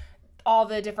life. All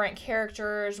the different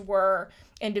characters were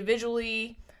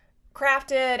individually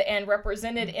crafted and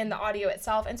represented in the audio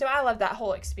itself. And so I loved that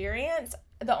whole experience.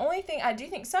 The only thing I do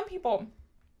think some people,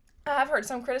 I've heard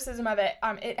some criticism of it.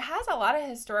 It has a lot of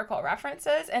historical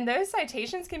references, and those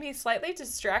citations can be slightly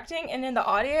distracting. And in the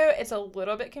audio, it's a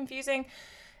little bit confusing,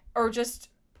 or just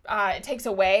it takes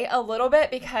away a little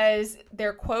bit because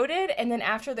they're quoted, and then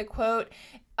after the quote,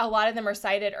 a lot of them are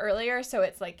cited earlier. So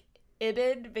it's like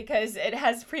Ibid because it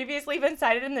has previously been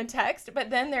cited in the text, but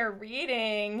then they're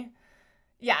reading.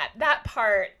 Yeah, that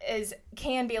part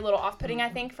can be a little off-putting, I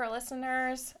think, for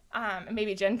listeners.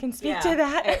 Maybe Jen can speak to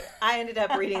that. I ended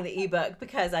up reading the ebook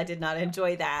because I did not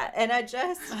enjoy that. And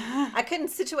I couldn't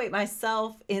situate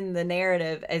myself in the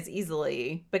narrative as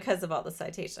easily because of all the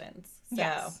citations. So,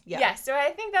 yes. Yes. So I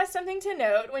think that's something to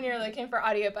note when you're looking for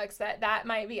audiobooks, that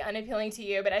might be unappealing to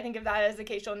you. But I think if that is the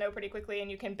case, you'll know pretty quickly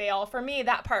and you can bail. For me,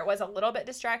 that part was a little bit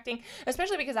distracting,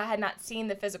 especially because I had not seen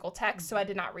the physical text. So I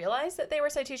did not realize that they were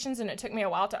citations. And it took me a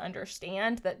while to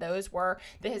understand that those were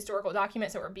the historical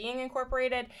documents that were being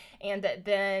incorporated, and that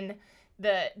then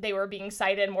they were being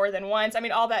cited more than once. I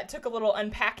mean, all that took a little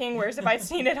unpacking, whereas if I'd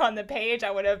seen it on the page,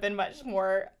 I would have been much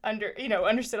more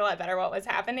understood a lot better what was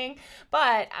happening.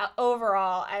 But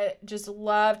overall, I just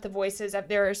loved the voices.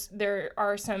 There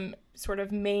are some sort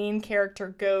of main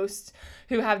character ghosts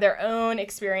who have their own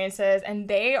experiences, and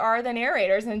they are the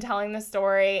narrators in telling the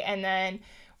story. And then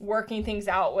working things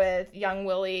out with young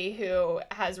Willie, who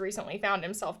has recently found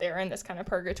himself there in this kind of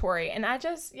purgatory. And I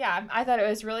thought it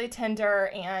was really tender.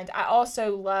 And I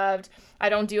also loved, I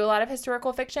don't do a lot of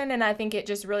historical fiction, and I think it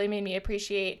just really made me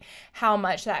appreciate how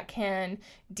much that can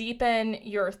deepen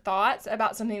your thoughts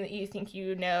about something that you think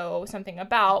you know something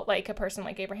about, like a person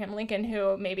like Abraham Lincoln,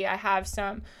 who maybe I have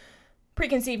some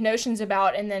preconceived notions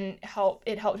about, and then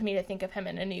it helped me to think of him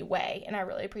in a new way. And I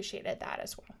really appreciated that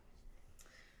as well.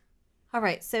 All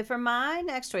right, so for my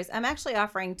next choice, I'm actually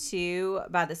offering two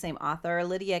by the same author,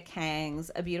 Lydia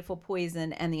Kang's A Beautiful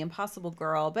Poison and The Impossible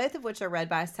Girl, both of which are read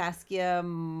by Saskia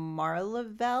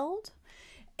Marleveld.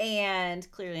 And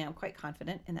clearly I'm quite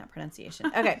confident in that pronunciation.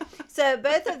 Okay, so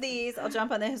both of these, I'll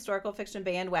jump on the historical fiction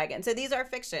bandwagon. So these are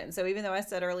fiction. So even though I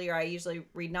said earlier I usually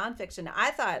read nonfiction,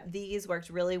 I thought these worked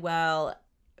really well.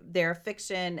 They're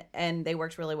fiction and they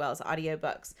worked really well as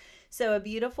audiobooks. So A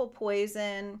Beautiful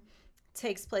Poison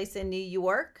takes place in New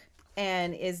York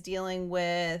and is dealing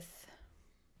with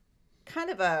kind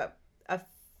of a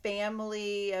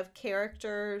family of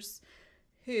characters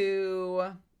who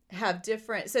have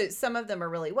different, so some of them are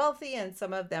really wealthy and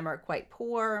some of them are quite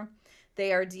poor.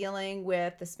 They are dealing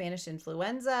with the Spanish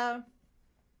influenza.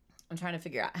 I'm trying to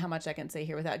figure out how much I can say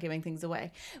here without giving things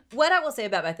away. What I will say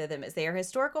about both of them is they are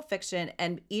historical fiction,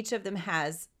 and each of them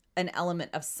has an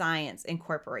element of science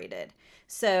incorporated.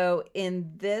 So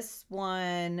in this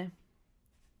one,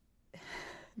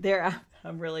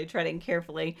 I'm really treading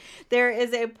carefully. There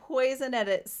is a poison at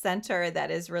its center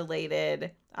that is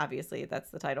related, obviously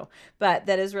that's the title, but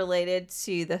that is related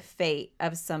to the fate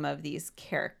of some of these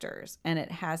characters. And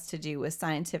it has to do with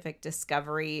scientific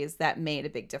discoveries that made a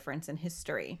big difference in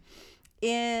history.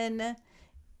 In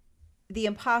The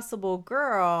Impossible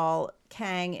Girl,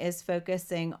 Kang is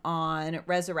focusing on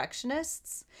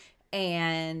resurrectionists,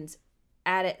 and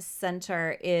at its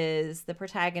center is the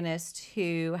protagonist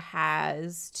who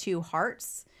has two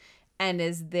hearts and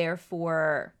is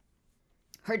therefore,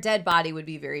 her dead body would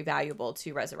be very valuable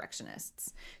to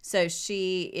resurrectionists. So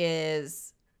she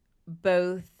is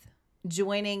both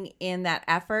joining in that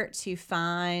effort to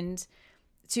find,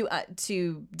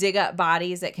 to dig up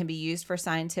bodies that can be used for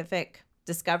scientific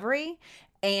discovery,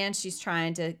 and she's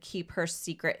trying to keep her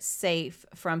secret safe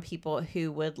from people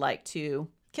who would like to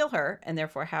kill her and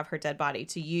therefore have her dead body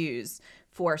to use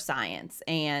for science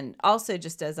and also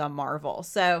just as a marvel.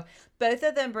 So both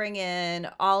of them bring in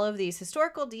all of these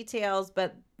historical details,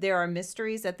 but there are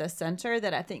mysteries at the center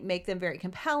that I think make them very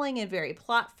compelling and very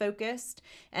plot focused.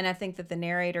 And I think that the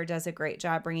narrator does a great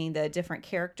job bringing the different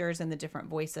characters and the different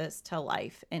voices to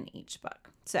life in each book.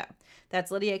 So that's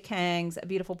Lydia Kang's A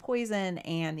Beautiful Poison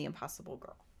and The Impossible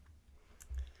Girl.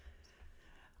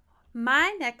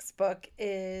 My next book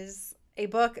is a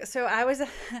book. So I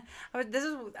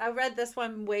read this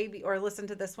one listened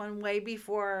to this one way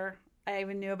before I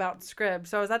even knew about Scribd.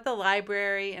 So I was at the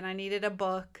library and I needed a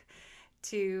book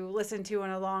to listen to on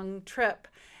a long trip,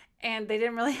 and they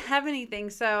didn't really have anything.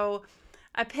 So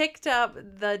I picked up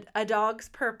A Dog's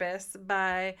Purpose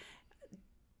by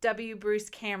W. Bruce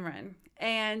Cameron.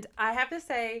 And I have to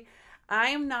say, I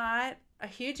am not a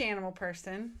huge animal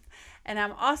person, and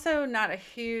I'm also not a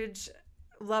huge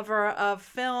lover of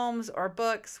films or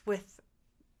books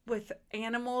with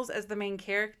animals as the main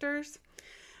characters.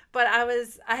 But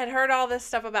I had heard all this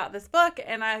stuff about this book,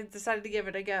 and I decided to give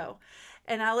it a go.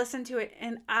 And I listened to it,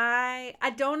 and I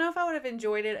don't know if I would have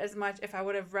enjoyed it as much if I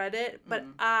would have read it, but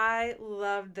I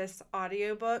loved this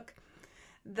audiobook.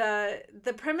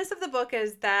 The premise of the book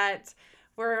is that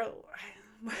we're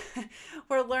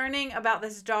learning about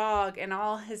this dog and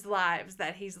all his lives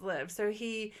that he's lived. So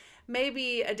he may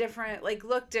be a different,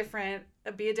 look different,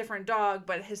 be a different dog,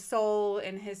 but his soul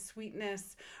and his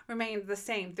sweetness remains the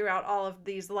same throughout all of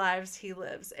these lives he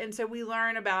lives. And so we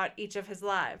learn about each of his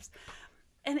lives.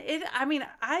 And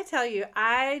I tell you,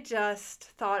 I just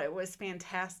thought it was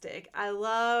fantastic. I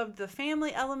loved the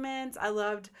family elements. I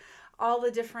loved all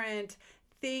the different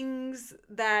things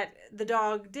that the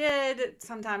dog did.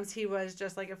 Sometimes he was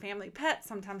just like a family pet.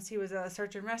 Sometimes he was a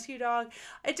search and rescue dog.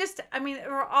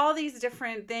 There were all these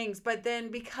different things. But then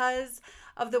because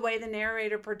of the way the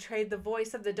narrator portrayed the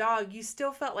voice of the dog, you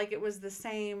still felt like it was the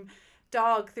same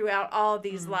dog throughout all of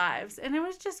these lives. And it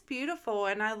was just beautiful,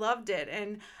 and I loved it.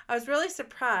 And I was really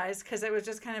surprised because it was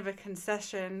just kind of a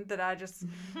concession that I just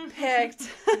picked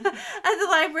at the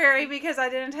library because I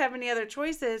didn't have any other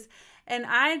choices. And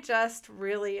I just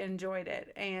really enjoyed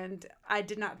it. And I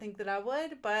did not think that I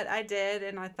would, but I did.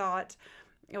 And I thought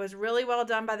it was really well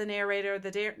done by the narrator.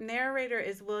 The narrator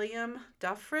is William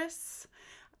Duffress,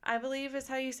 I believe is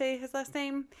how you say his last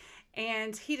name.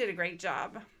 And he did a great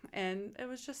job. And it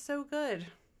was just so good.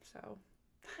 So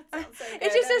Sounds so good.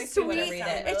 It's just That a makes me wanna sweet. read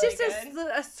it. It's just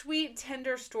Really a sweet,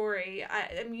 tender story.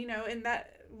 I mean, in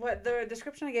that what the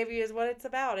description I gave you is what it's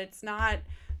about. It's not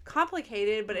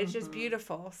complicated, but it's just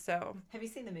beautiful. So Have you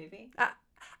seen the movie?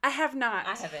 I have not.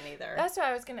 I haven't either. That's what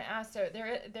I was going to ask. So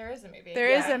there is a movie. There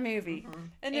is a movie,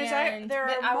 and there are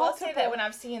but I will multiple. say that when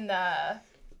I've seen the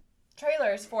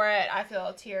trailers for it, I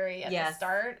feel teary at the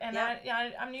start, and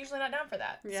I'm usually not down for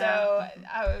that. Yeah. So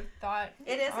I thought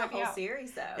it is I'll a be whole out.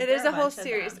 series, though. It There is are a whole bunch of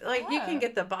series. them. Like you can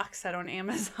get the box set on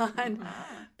Amazon,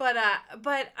 but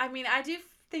I mean, I do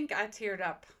think I teared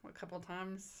up a couple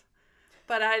times,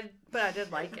 but I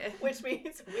did like it. Which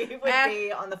means we would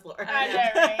be on the floor. I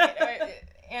know, right?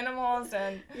 Animals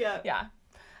and Yeah.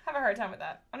 have a hard time with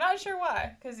that. I'm not sure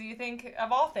why, because you think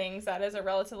of all things that is a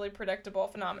relatively predictable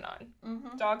phenomenon.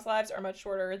 Mm-hmm. Dogs' lives are much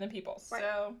shorter than people's, Right.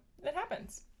 so it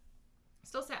happens.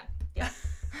 Still sad. Yeah.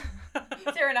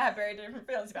 Sarah and I have very different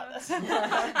feelings about this. I know.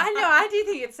 I do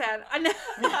think it's sad. I know.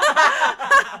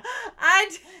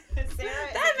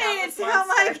 That made it sound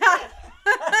like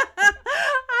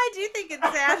I do think it's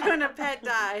sad when a pet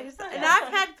dies, and I've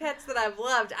had pets that I've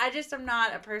loved. I just am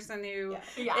not a person who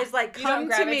is like, You don't come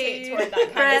to gravitate me, toward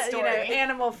that kind of story.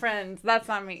 animal friends. That's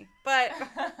not me. But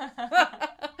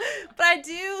I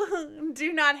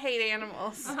do not hate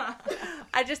animals.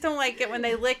 I just don't like it when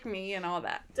they lick me and all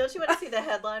that. Don't you want to see the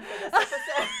headline for this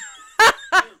episode?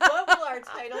 What will our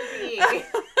title be?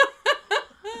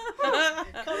 Come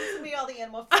to me, all the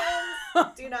animal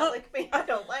friends. Do not lick me. I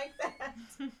don't like that.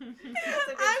 That's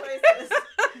a good choice.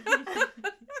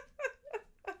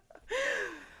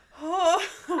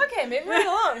 Okay, moving right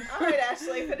along. All right,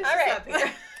 Ashley, finish All right. us up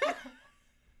here.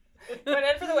 Going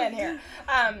in for the win here.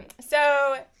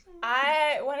 So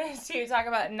I wanted to talk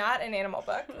about not an animal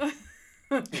book.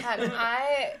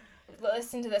 I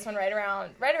listened to this one right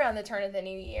around the turn of the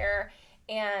new year,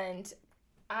 and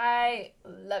I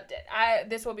loved it.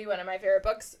 This will be one of my favorite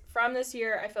books from this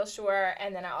year, I feel sure.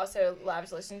 And then I also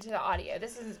loved listening to the audio.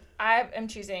 I am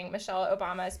choosing Michelle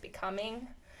Obama's Becoming,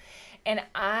 and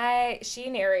she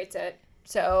narrates it.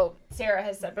 So Sarah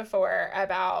has said before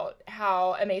about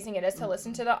how amazing it is to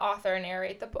listen to the author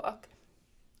narrate the book.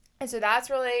 And so that's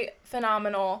really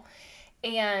phenomenal.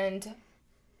 And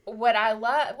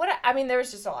there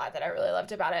was just a lot that I really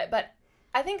loved about it, but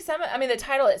I think the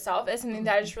title itself is something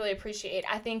that I just really appreciate.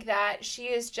 I think that she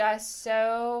is just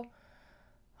so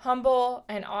humble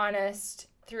and honest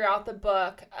throughout the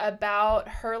book about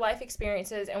her life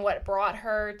experiences and what brought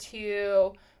her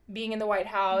to being in the White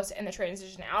House and the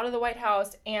transition out of the White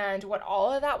House and what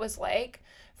all of that was like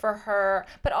for her,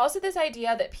 but also this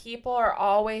idea that people are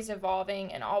always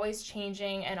evolving and always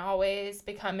changing and always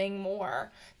becoming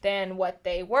more than what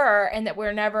they were, and that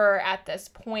we're never at this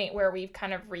point where we've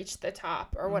kind of reached the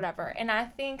top or whatever. And I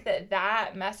think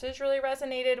that message really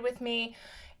resonated with me.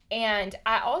 And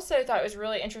I also thought it was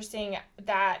really interesting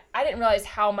that I didn't realize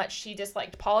how much she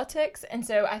disliked politics. And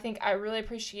so I think I really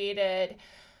appreciated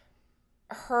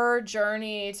her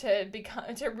journey to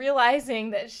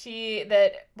realizing that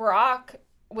Barack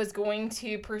was going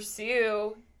to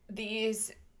pursue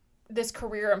this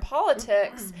career in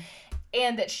politics,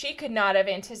 and that she could not have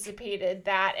anticipated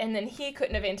that, and then he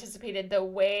couldn't have anticipated the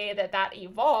way that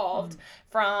evolved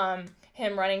from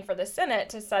him running for the Senate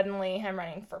to suddenly him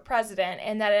running for president,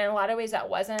 and that in a lot of ways that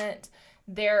wasn't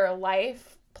their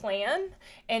life plan.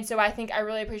 And so I think I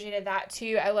really appreciated that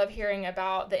too. I love hearing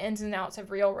about the ins and outs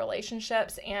of real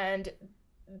relationships and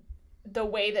the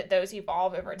way that those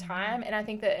evolve over time. And I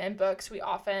think that in books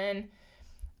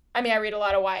I read a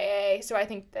lot of YA, so I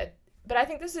think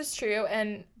this is true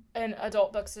in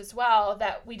adult books as well,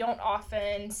 that we don't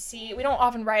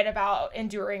often write about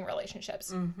enduring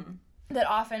relationships. That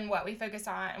often what we focus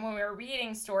on when we're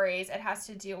reading stories, it has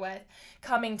to do with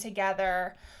coming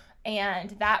together and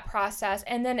that process.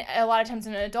 And then a lot of times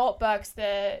in adult books,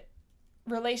 the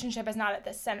relationship is not at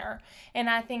the center. And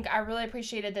I think I really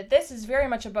appreciated that this is very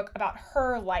much a book about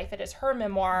her life. It is her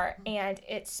memoir, and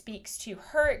it speaks to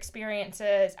her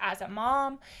experiences as a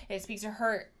mom. It speaks to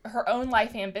her own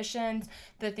life ambitions,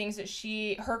 the things that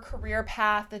her career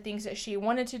path, the things that she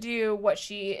wanted to do, what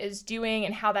she is doing,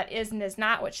 and how that is and is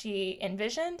not what she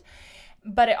envisioned.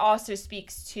 But it also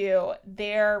speaks to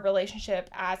their relationship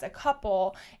as a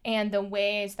couple and the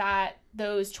ways that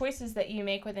those choices that you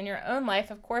make within your own life,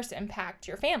 of course, impact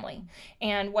your family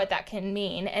and what that can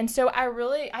mean. And so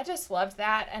I just loved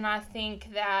that. And I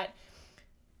think that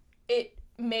it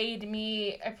made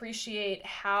me appreciate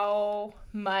how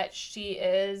much she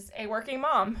is a working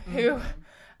mom who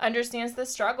understands the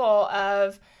struggle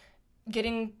of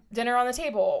getting dinner on the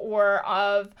table, or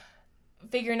of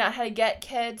figuring out how to get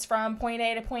kids from point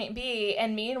A to point B,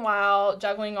 and meanwhile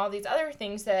juggling all these other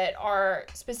things that are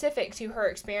specific to her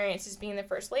experience as being the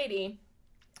first lady.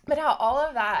 But how all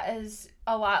of that is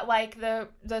a lot like the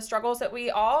struggles that we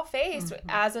all face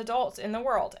as adults in the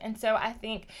world. And so I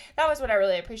think that was what I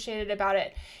really appreciated about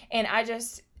it. And I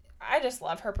just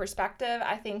love her perspective.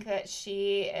 I think that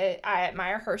I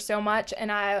admire her so much,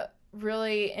 and I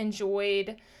really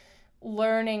enjoyed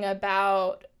learning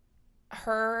about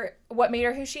her, what made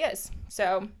her who she is.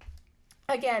 So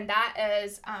again, that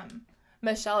is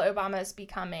Michelle Obama's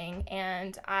Becoming,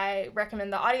 and I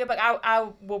recommend the audiobook. I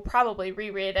will probably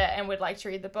reread it and would like to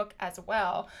read the book as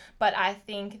well, but I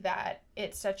think that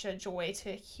it's such a joy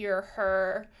to hear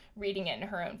her reading it in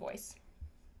her own voice.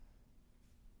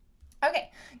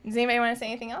 Okay, does anybody want to say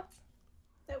anything else?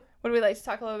 Nope. Would we like to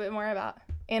talk a little bit more about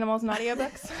animals and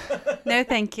audiobooks? No,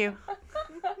 thank you.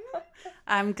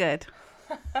 I'm good.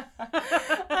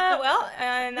 Well,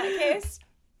 in that case,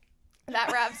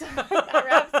 that wraps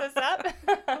us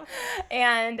up.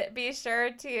 And be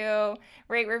sure to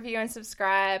rate, review, and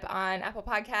subscribe on Apple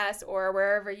Podcasts or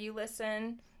wherever you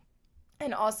listen.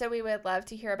 And also, we would love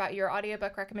to hear about your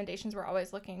audiobook recommendations. We're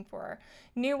always looking for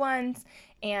new ones,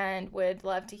 and would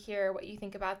love to hear what you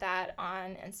think about that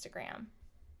on Instagram.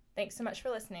 Thanks so much for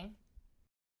listening.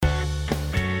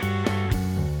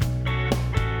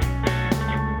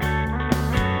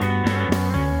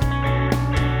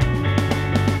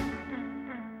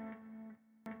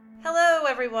 Hello,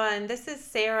 everyone. This is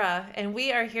Sarah, and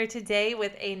we are here today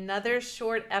with another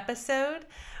short episode.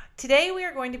 Today, we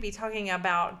are going to be talking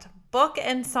about book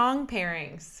and song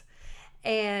pairings.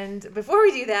 And before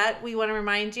we do that, we want to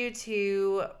remind you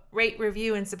to rate,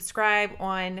 review, and subscribe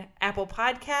on Apple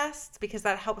Podcasts, because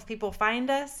that helps people find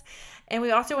us. And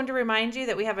we also want to remind you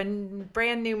that we have a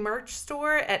brand new merch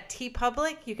store at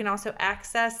TeePublic. You can also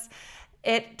access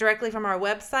it directly from our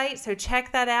website, so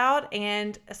check that out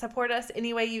and support us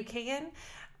any way you can.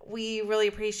 We really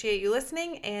appreciate you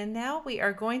listening, and now we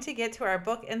are going to get to our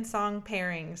book and song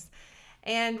pairings.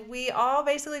 And we all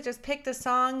basically just picked a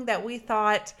song that we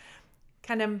thought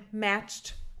kind of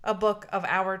matched a book of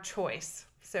our choice.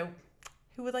 So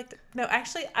who would like to? No,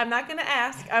 actually, I'm not going to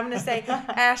ask. I'm going to say,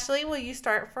 Ashley, will you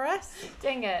start for us?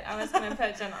 Dang it. I was going to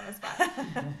put Jen on the spot.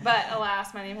 But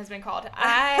alas, my name has been called.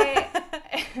 I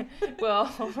will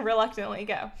reluctantly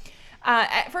go.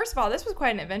 First of all, this was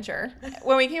quite an adventure.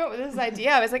 When we came up with this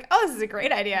idea, I was like, oh, this is a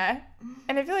great idea.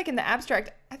 And I feel like in the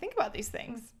abstract, I think about these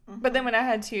things. But then when I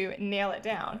had to nail it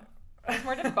down, it was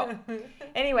more difficult.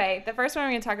 Anyway, the first one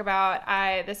I'm going to talk about,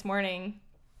 I this morning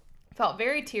felt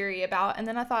very teary about, and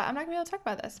then I thought, I'm not going to be able to talk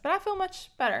about this, but I feel much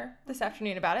better this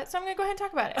afternoon about it, so I'm going to go ahead and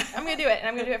talk about it. I'm going to do it, and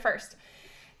I'm going to do it first.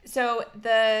 So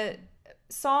the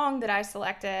song that I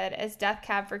selected is Death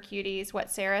Cab for Cuties,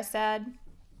 What Sarah Said,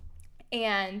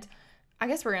 and I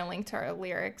guess we're going to link to our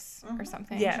lyrics or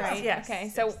something, yes, right? Yes. Okay,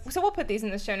 so we'll put these in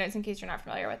the show notes in case you're not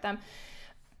familiar with them.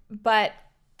 But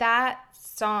that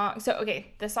song,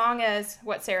 the song is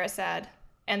What Sarah Said,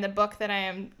 and the book that I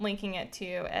am linking it to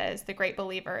is The Great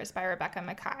Believers by Rebecca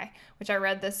Mackay, which I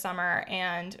read this summer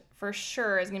and for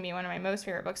sure is going to be one of my most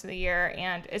favorite books of the year,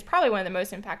 and it's probably one of the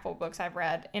most impactful books I've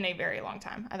read in a very long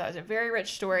time. I thought it was a very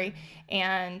rich story,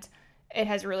 and it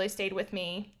has really stayed with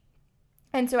me.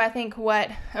 And so I think so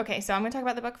I'm going to talk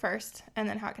about the book first and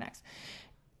then how it connects.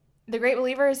 The Great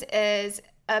Believers is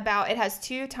about, it has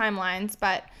two timelines,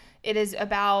 but it is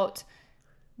about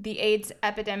the AIDS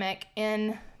epidemic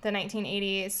in the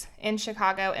 1980s in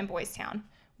Chicago and Boys Town,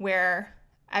 where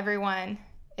everyone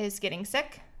is getting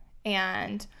sick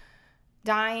and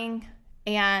dying,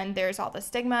 and there's all the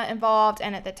stigma involved,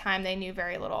 and at the time they knew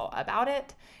very little about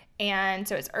it. And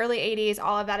so it's early 80s,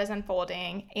 all of that is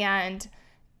unfolding, and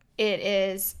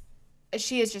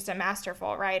she is just a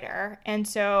masterful writer. And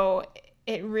so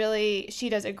she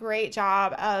does a great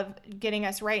job of getting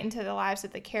us right into the lives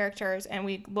of the characters, and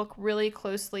we look really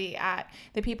closely at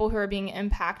the people who are being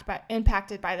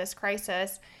impacted by this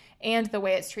crisis and the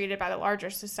way it's treated by the larger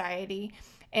society.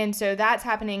 And so that's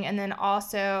happening. And then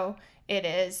also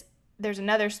there's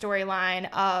another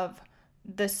storyline of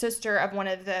the sister of one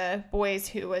of the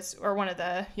boys one of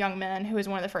the young men who was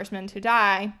one of the first men to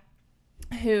die,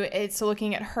 who is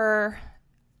looking at her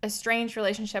estranged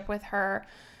relationship with her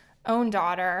own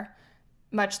daughter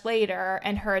much later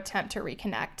and her attempt to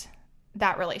reconnect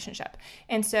that relationship.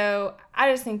 And so I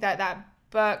just think that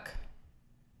book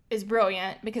is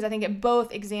brilliant because I think it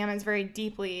both examines very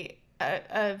deeply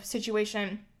a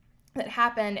situation that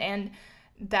happened and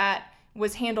that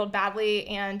was handled badly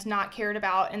and not cared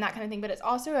about and that kind of thing, but it's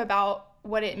also about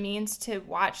what it means to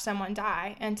watch someone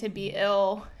die and to be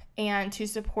ill and to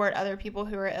support other people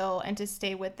who are ill and to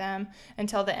stay with them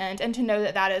until the end and to know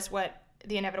that that is what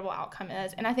the inevitable outcome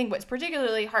is. And I think what's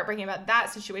particularly heartbreaking about that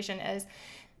situation is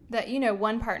that, you know,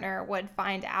 one partner would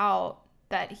find out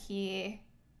that he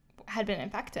had been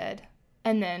infected,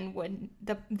 and then would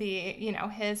the you know,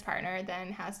 his partner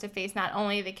then has to face not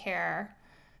only the care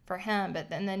for him, but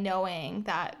then the knowing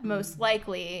that most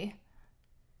likely,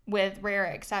 with rare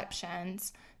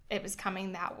exceptions, it was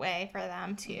coming that way for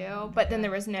them too. But then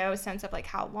there was no sense of like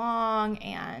how long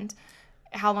and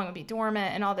how long it would be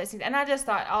dormant and all those things. And I just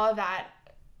thought all of that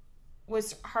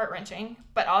was heart-wrenching,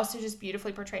 but also just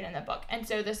beautifully portrayed in the book. And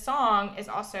so the song is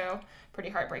also pretty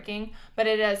heartbreaking, but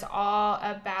it is all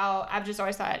about, I've just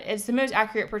always thought it's the most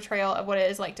accurate portrayal of what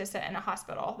it is like to sit in a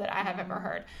hospital that I have ever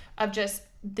heard, of just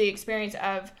the experience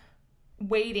of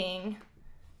waiting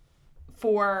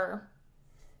for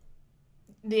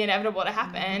the inevitable to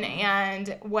happen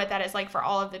and what that is like for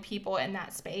all of the people in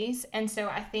that space. And so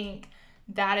I think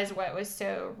that is what was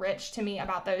so rich to me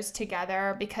about those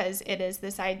together, because it is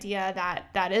this idea that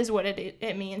that is what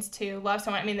it means to love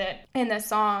someone. I mean, that in the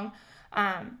song,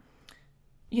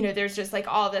 you know, there's just like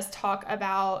all this talk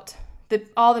about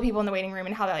all the people in the waiting room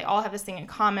and how they like all have this thing in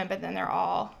common, but then they're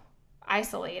all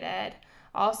isolated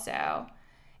also.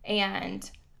 And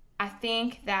I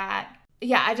think that,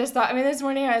 yeah, I just thought, I mean, this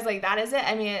morning I was like, that is it.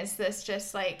 I mean, it's this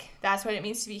just like, that's what it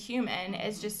means to be human,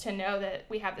 is just to know that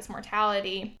we have this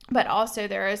mortality, but also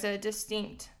there is a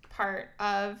distinct part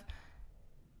of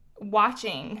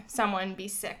watching someone be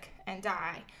sick and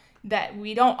die that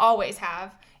we don't always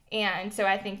have. And so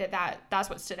I think that's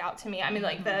what stood out to me. I mean,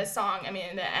 like the song, I mean,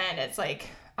 in the end, it's like,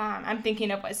 I'm thinking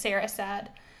of what Sarah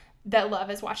said, that love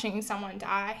is watching someone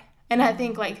die. And I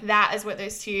think like that is what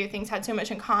those two things had so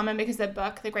much in common, because the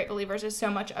book, The Great Believers, is so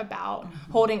much about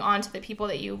holding on to the people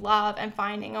that you love and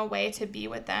finding a way to be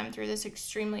with them through this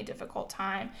extremely difficult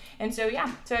time. And so,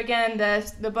 yeah. So again,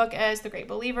 the book is The Great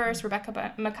Believers,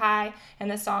 Rebecca Mackay, and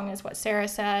the song is What Sarah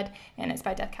Said, and it's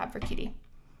by Death Cab for Cutie.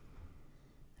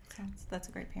 That's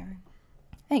a great pairing.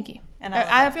 Thank you. And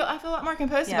I feel a lot more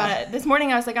composed about it. This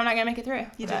morning I was like, I'm not going to make it through.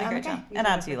 You did a great job. And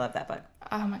I do love that book.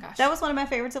 Oh my gosh. That was one of my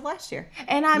favorites of last year.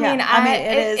 And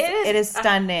it is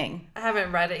stunning. I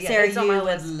haven't read it yet. Sarah, it's on my you would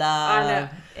list. love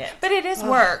it. But it is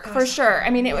work for sure. I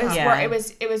mean, it was work. Yeah.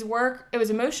 It was work. It was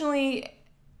emotionally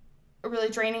really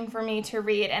draining for me to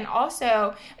read, and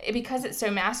also because it's so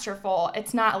masterful,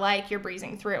 it's not like you're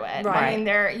breezing through it. Right. I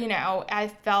mean, I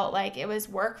felt like it was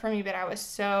work for me, but I was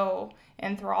so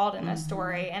enthralled in the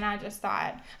story, and I just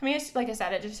thought, I mean, it's, like I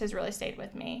said, it just has really stayed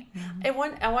with me. I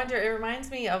wonder, it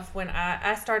reminds me of when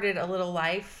I started A Little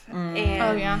Life,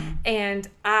 and and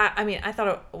I thought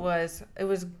it was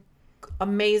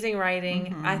amazing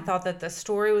writing. I thought that the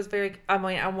story was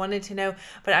I wanted to know,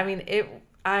 but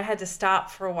I had to stop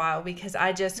for a while because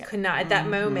I just could not at that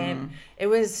moment. It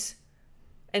was,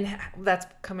 and that's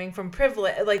coming from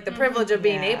privilege, like the privilege of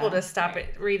being able to stop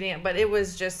it reading it, but it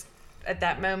was just at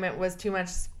that moment was too much.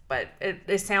 But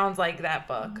it sounds like that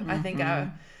book. I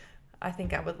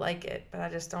think I would like it, but I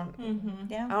just don't.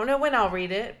 I don't know when I'll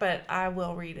read it, but I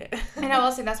will read it. And I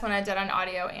will say that's when I did on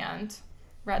audio and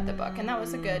read the book, and that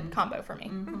was a good combo for me.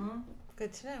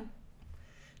 Good to know.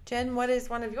 Jen, what is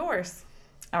one of yours?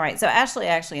 All right, so Ashley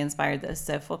actually inspired this,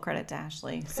 so full credit to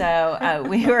Ashley. So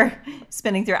we were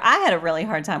spinning through. I had a really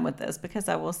hard time with this because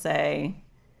I will say,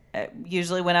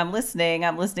 usually when I'm listening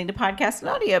to podcasts and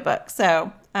audiobooks,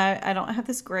 so I don't have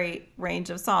this great range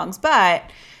of songs.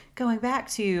 But going back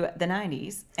to the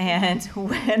 90s, and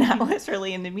when I was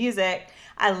really into music,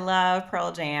 I love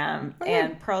Pearl Jam,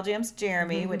 and Pearl Jam's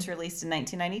Jeremy, which released in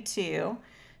 1992.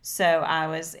 So I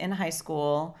was in high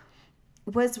school.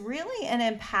 Was really an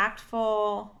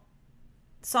impactful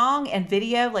song and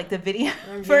video. Like the video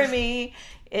for me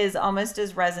is almost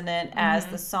as resonant as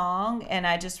the song. And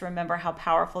I just remember how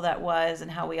powerful that was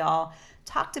and how we all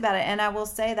talked about it. And I will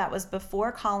say that was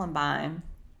before Columbine,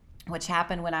 which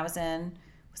happened when was I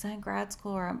in grad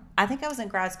school? I think I was in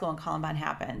grad school and Columbine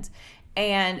happened.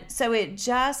 And so it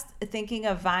just thinking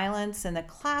of violence in the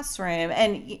classroom,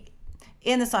 and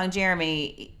in the song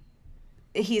Jeremy,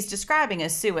 he's describing a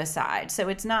suicide, so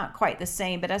it's not quite the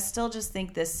same, but I still just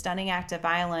think this stunning act of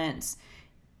violence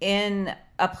in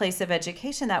a place of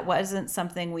education, that wasn't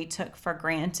something we took for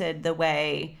granted the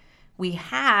way we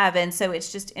have. And so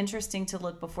it's just interesting to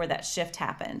look before that shift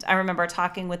happened. I remember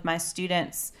talking with my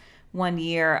students one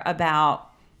year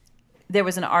about, there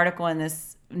was an article in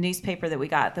this newspaper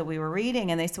that we were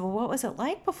reading, and they said, well, what was it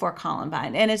like before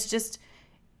Columbine? And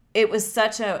it was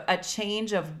such a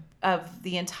change of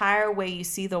the entire way you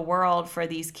see the world for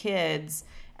these kids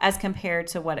as compared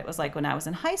to what it was like when I was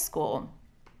in high school.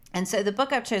 And so the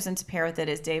book I've chosen to pair with it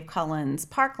is Dave Cullen's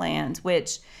Parkland,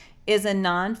 which is a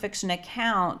nonfiction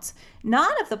account,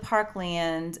 not of the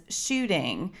Parkland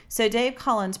shooting. So Dave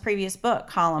Cullen's previous book,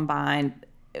 Columbine,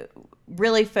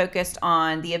 really focused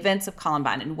on the events of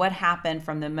Columbine and what happened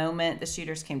from the moment the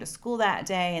shooters came to school that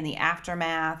day and the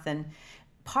aftermath. And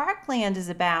Parkland is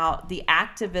about the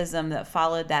activism that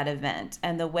followed that event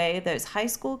and the way those high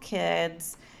school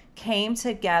kids came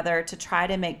together to try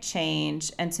to make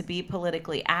change and to be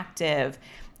politically active.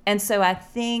 And so I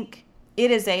think it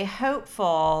is a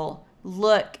hopeful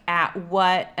look at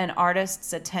what an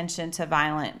artist's attention to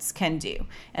violence can do.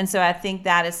 And so I think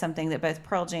that is something that both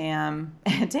Pearl Jam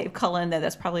and Dave Cullen, though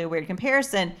that's probably a weird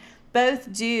comparison,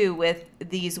 both do with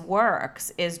these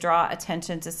works, is draw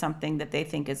attention to something that they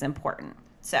think is important.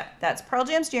 So that's Pearl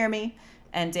Jam's Jeremy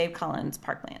and Dave Cullen's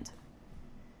Parkland.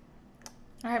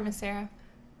 All right, Miss Sarah,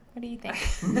 what do you think?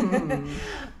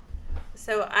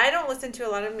 So I don't listen to a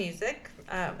lot of music,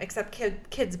 except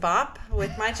Kids Bop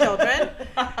with my children.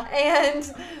 And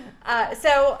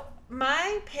so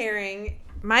my pairing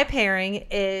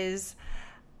is,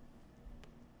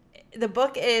 the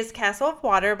book is Castle of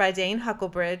Water by Dane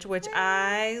Huckelbridge, which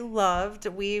I loved.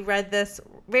 We read this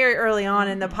very early on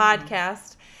in the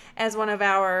podcast as one of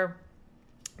our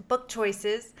book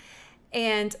choices.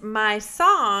 And my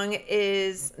song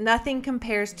is Nothing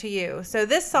Compares to You. So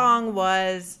this song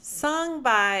was sung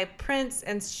by Prince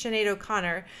and Sinead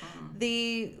O'Connor.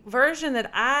 The version that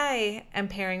I am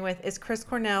pairing with is Chris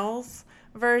Cornell's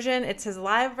version. It's his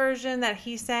live version that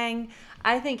he sang.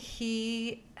 I think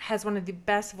he has one of the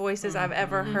best voices I've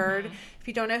ever heard. If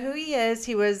you don't know who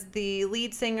he was the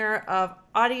lead singer of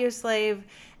Audioslave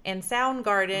and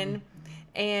Soundgarden.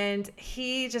 And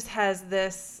he just has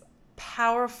this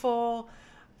powerful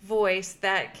voice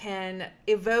that can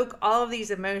evoke all of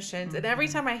these emotions. And every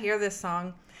time I hear this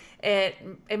song, it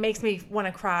makes me want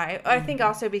to cry. I think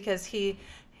also because he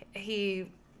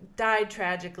died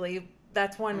tragically.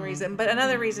 That's one reason. But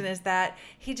another reason is that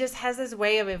he just has this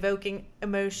way of evoking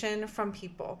emotion from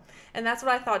people. And that's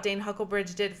what I thought Dane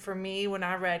Huckelbridge did for me when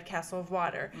I read Castle of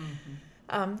Water.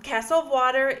 Castle of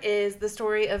Water is the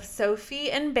story of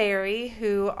Sophie and Barry,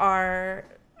 who are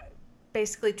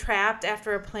basically trapped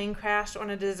after a plane crash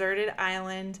on a deserted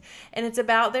island. And it's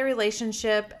about their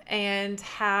relationship and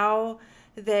how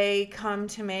they come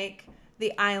to make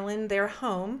the island their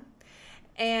home.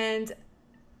 And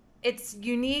it's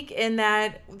unique in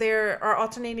that there are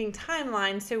alternating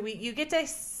timelines. So you get to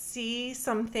see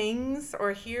some things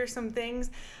or hear some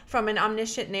things from an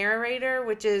omniscient narrator,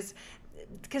 which is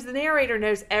because the narrator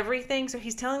knows everything. So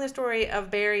he's telling the story of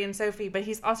Barry and Sophie, but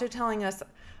he's also telling us,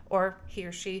 or he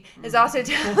or she is also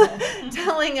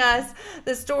telling us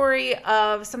the story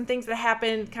of some things that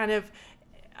happened kind of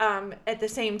at the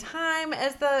same time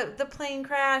as the plane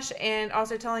crash, and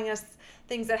also telling us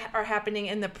things that are happening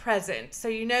in the present. So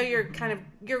you're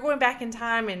going back in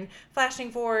time and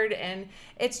flashing forward, and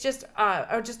it's just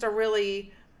a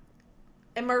really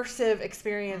immersive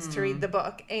experience to read the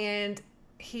book. And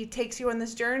he takes you on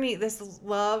this journey, this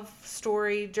love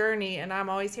story journey, and I'm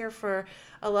always here for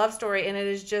a love story. And it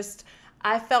is just,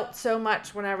 I felt so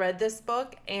much when I read this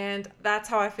book, and that's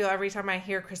how I feel every time I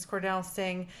hear Chris Cornell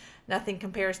sing Nothing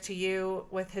Compares to You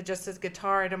with just his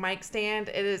guitar and a mic stand.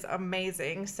 It is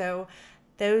amazing. So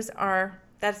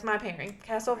that's my pairing.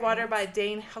 Castle of Water by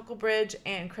Dane Huckelbridge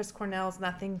and Chris Cornell's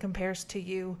Nothing Compares to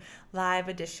You live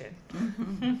edition.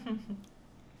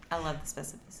 I love the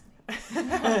specificity.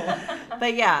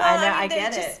 But yeah, well, I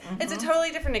get it. It's a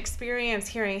totally different experience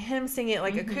hearing him sing it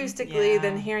like acoustically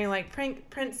than hearing like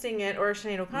Prince sing it or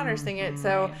Sinead O'Connor sing it.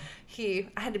 So I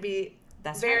had to be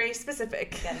very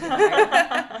specific.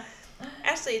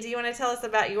 Ashley, do you want to tell us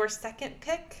about your second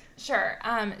pick? Sure.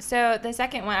 So the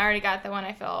second one, I already got the one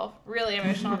I feel really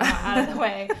emotional about out of the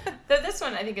way. So this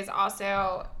one I think is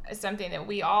also something that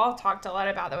we all talked a lot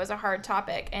about that was a hard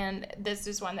topic, and this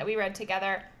is one that we read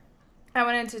together. I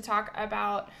wanted to talk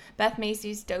about Beth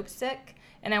Macy's Dope Sick,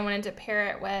 and I wanted to pair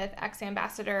it with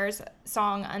Ex-Ambassador's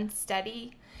song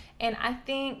Unsteady. And I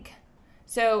think,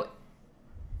 so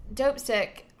Dope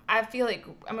Sick, I feel like,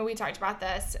 we talked about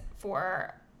this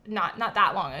for not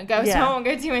that long ago, so I won't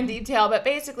go too in detail, but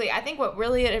basically I think what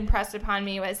really impressed upon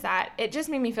me was that it just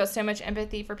made me feel so much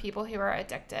empathy for people who are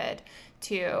addicted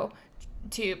to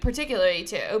particularly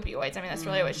to opioids. That's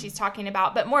really what she's talking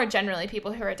about, but more generally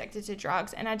people who are addicted to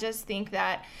drugs. And I just think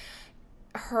that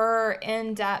her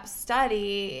in-depth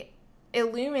study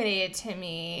illuminated to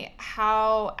me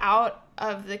how out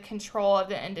of the control of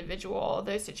the individual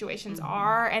those situations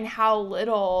are, and how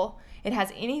little it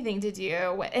has anything to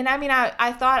do with, and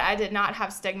I thought I did not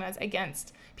have stigmas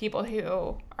against people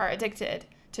who are addicted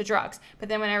to drugs. But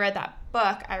then when I read that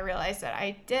book, I realized that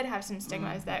I did have some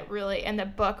stigmas that really, in the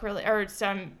book, really, or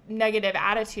some negative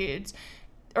attitudes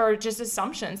or just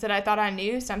assumptions that I thought I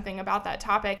knew something about that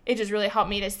topic. It just really helped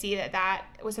me to see that that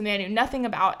was something I knew nothing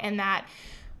about, and that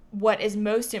what is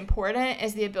most important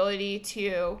is the ability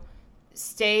to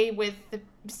stay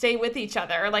with each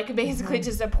other, like basically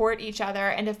to support each other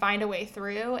and to find a way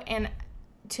through, and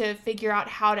to figure out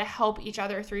how to help each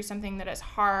other through something that is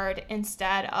hard,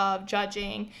 instead of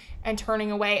judging and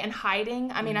turning away and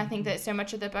hiding. I mean, I think that so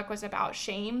much of the book was about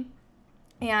shame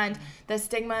and the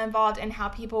stigma involved, and how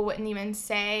people wouldn't even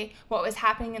say what was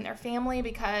happening in their family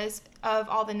because of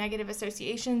all the negative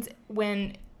associations,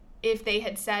 when if they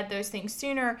had said those things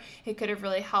sooner, it could have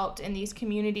really helped in these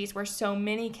communities where so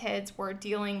many kids were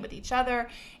dealing with each other,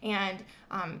 and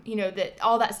that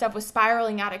all that stuff was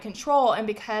spiraling out of control. And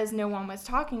because no one was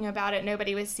talking about it,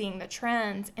 nobody was seeing the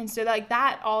trends. And so like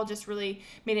that all just really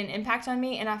made an impact on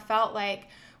me. And I felt like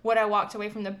what I walked away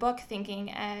from the book thinking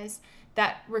is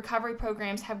that recovery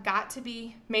programs have got to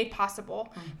be made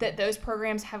possible, that those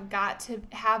programs have got to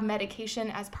have medication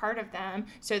as part of them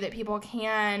so that people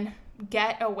can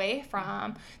get away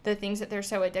from the things that they're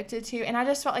so addicted to. And I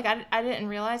just felt like I didn't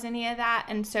realize any of that.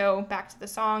 And so back to the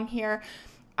song here,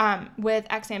 with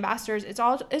Ex Ambassadors,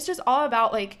 it's just all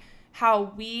about like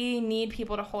how we need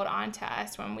people to hold on to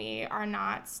us when we are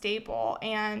not stable,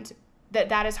 and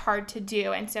that is hard to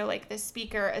do. And so like the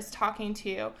speaker is talking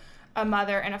to a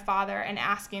mother and a father and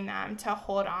asking them to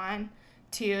hold on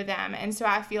to them. And so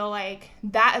I feel like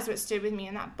that is what stood with me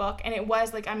in that book. And it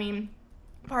was like, I mean,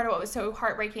 part of what was so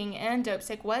heartbreaking in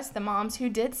Dopesick was the moms who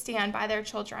did stand by their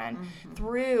children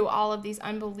through all of these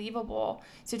unbelievable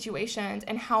situations,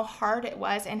 and how hard it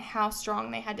was and how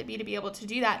strong they had to be able to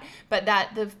do that. But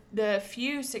that the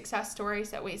few success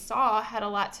stories that we saw had a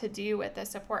lot to do with the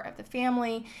support of the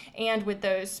family and with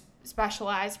those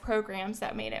specialized programs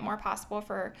that made it more possible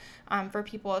for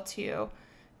people to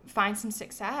find some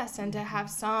success and to have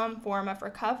some form of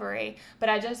recovery. But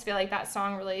I just feel like that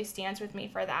song really stands with me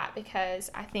for that,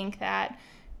 because I think that,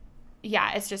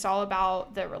 yeah, it's just all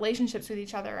about the relationships with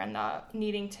each other and the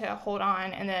needing to hold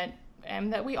on,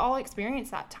 and that we all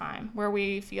experience that time where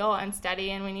we feel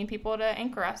unsteady and we need people to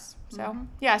anchor us. So,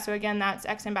 yeah, so again, that's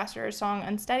Ex Ambassador's song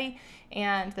Unsteady,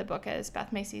 and the book is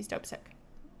Beth Macy's Dopesick.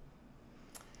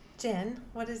 Jen,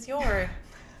 what is your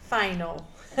final?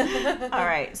 All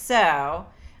right, so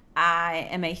I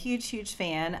am a huge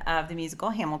fan of the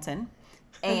musical Hamilton,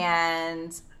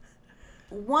 and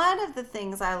one of the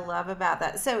things I love about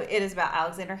that, so it is about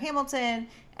Alexander Hamilton,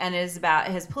 and it is about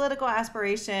his political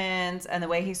aspirations and the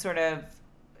way he sort of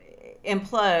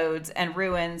implodes and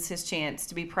ruins his chance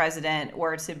to be president,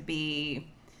 or to be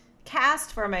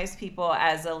cast for most people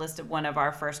as a list of one of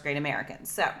our first great Americans.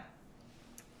 So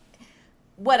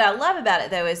what I love about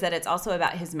it, though, is that it's also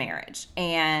about his marriage,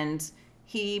 and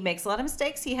he makes a lot of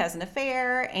mistakes. He has an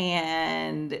affair,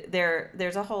 and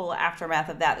there's a whole aftermath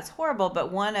of that that's horrible.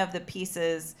 But one of the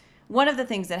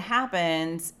things that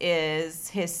happens is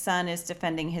his son is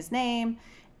defending his name.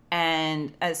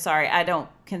 And sorry, I don't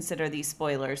consider these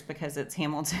spoilers because it's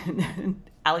Hamilton,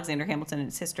 Alexander Hamilton and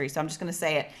its history. So I'm just going to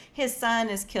say it. His son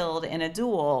is killed in a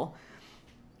duel,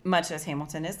 much as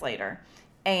Hamilton is later.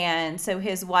 And so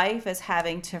his wife is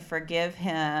having to forgive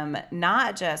him,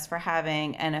 not just for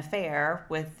having an affair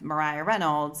with Mariah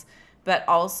Reynolds, but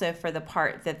also for the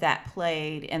part that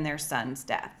played in their son's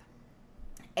death.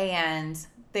 And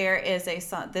there is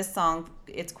this song,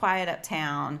 It's Quiet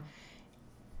Uptown,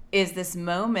 is this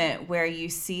moment where you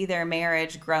see their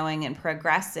marriage growing and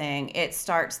progressing. It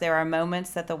starts, there are moments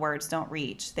that the words don't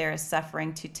reach. There is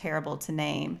suffering too terrible to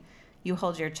name. You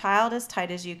hold your child as tight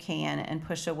as you can and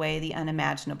push away the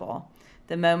unimaginable.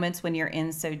 The moments when you're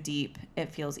in so deep,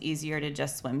 it feels easier to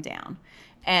just swim down.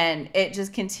 And it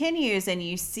just continues, and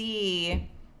you see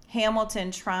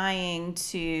Hamilton trying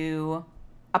to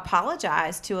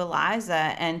apologize to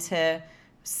Eliza and to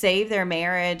save their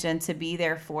marriage and to be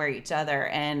there for each other.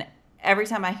 And every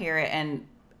time I hear it, and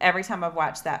every time I've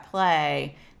watched that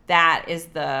play, that is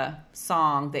the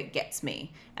song that gets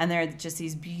me. And there are just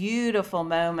these beautiful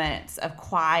moments of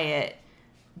quiet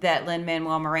that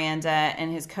Lin-Manuel Miranda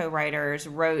and his co-writers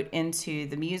wrote into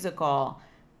the musical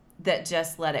that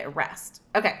just let it rest.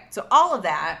 Okay, so all of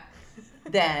that,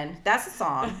 then that's a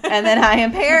song. And then I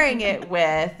am pairing it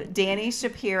with Danny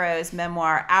Shapiro's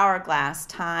memoir, Hourglass,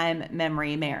 Time,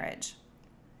 Memory, Marriage.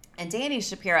 And Danny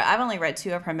Shapiro, I've only read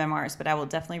 2 of her memoirs, but I will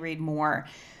definitely read more,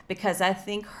 because I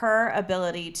think her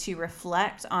ability to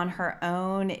reflect on her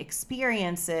own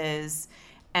experiences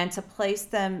and to place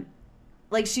them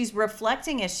like she's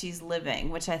reflecting as she's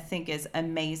living, which I think is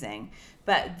amazing.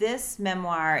 But this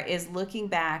memoir is looking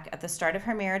back at the start of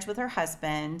her marriage with her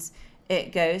husband.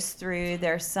 It goes through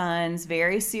their son's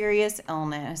very serious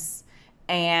illness,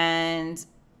 and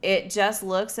it just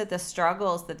looks at the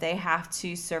struggles that they have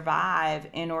to survive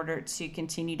in order to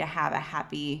continue to have a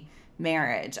happy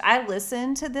marriage. I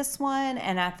listened to this one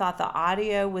and I thought the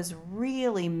audio was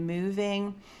really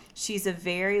moving. She's a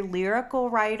very lyrical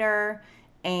writer,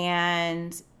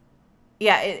 and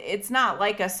yeah, it's not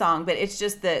like a song, but it's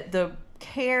just the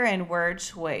care and word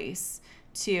choice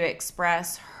to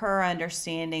express her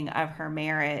understanding of her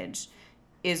marriage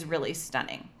is really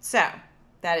stunning. So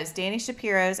that is Dani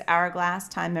Shapiro's Hourglass,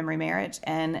 Time, Memory, Marriage,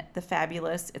 and the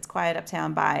fabulous It's Quiet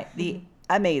Uptown by the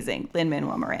amazing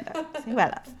Lin-Manuel Miranda, who I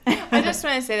love. I just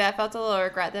want to say that I felt a little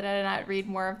regret that I did not read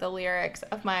more of the lyrics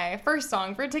of my first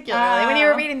song, particularly. When you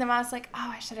were reading them, I was like, oh,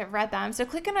 I should have read them. So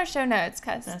click on our show notes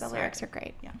because the lyrics are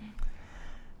great. Yeah.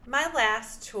 My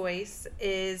last choice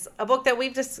is a book that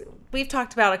we've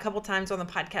talked about a couple times on the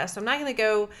podcast. So I'm not going to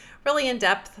go really in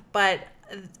depth, but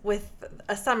with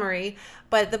a summary.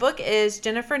 But the book is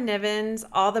Jennifer Niven's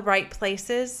All the Bright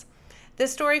Places.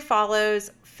 This story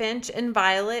follows Finch and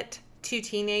Violet, two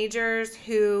teenagers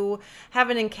who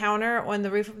have an encounter on the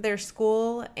roof of their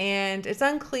school, and it's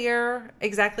unclear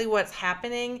exactly what's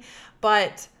happening,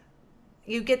 but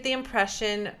you get the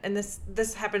impression, and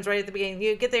this happens right at the beginning,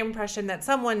 you get the impression that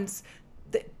someone's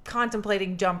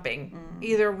contemplating jumping,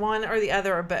 either one or the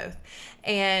other or both.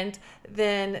 And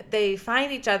then they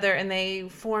find each other and they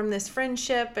form this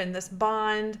friendship and this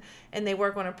bond, and they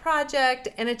work on a project,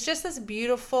 and it's just this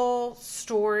beautiful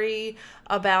story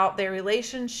about their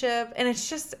relationship, and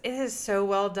it is so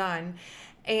well done.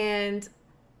 And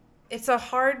it's a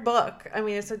hard book. I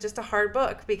mean, it's just a hard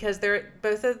book because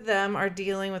both of them are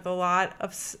dealing with a lot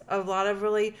of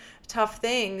really tough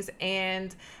things,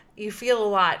 and you feel a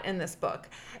lot in this book.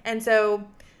 And so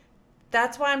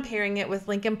that's why I'm pairing it with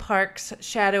Linkin Park's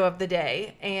Shadow of the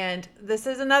Day. And this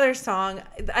is another song.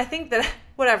 I think that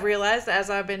what I've realized as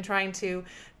I've been trying to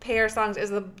pair songs is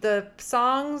the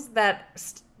songs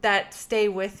that stay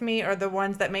with me are the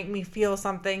ones that make me feel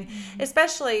something,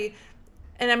 especially.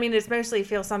 And I mean, it's mostly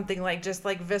feel something like just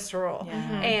like visceral.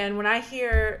 Yeah. And when I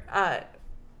hear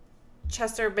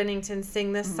Chester Bennington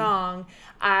sing this song,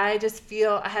 I just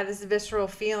feel I have this visceral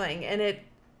feeling, and it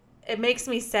makes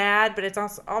me sad, but it's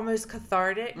also almost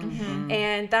cathartic.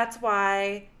 And that's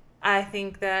why I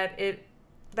think that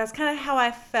that's kind of how I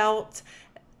felt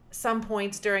some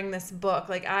points during this book.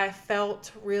 Like I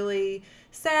felt really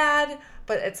sad,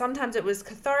 but sometimes it was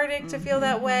cathartic to feel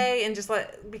that way, and just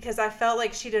because I felt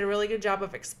like she did a really good job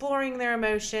of exploring their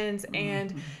emotions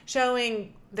and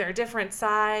showing their different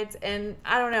sides. And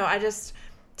I don't know,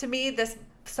 to me, this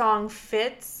song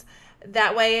fits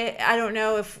that way. I don't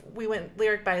know if we went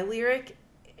lyric by lyric,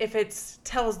 if it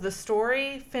tells the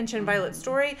story, Finch and Violet's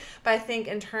story, but I think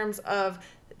in terms of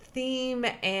theme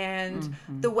and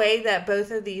the way that both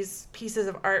of these pieces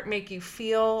of art make you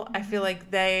feel, I feel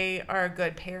like they are a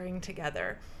good pairing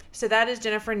together. So that is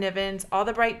Jennifer Niven's All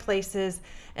the Bright Places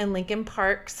and Linkin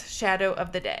Park's Shadow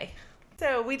of the Day.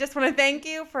 So we just want to thank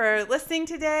you for listening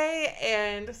today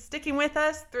and sticking with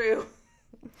us through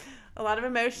a lot of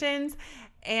emotions.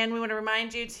 And we want to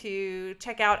remind you to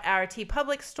check out our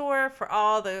TeePublic store for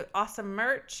all the awesome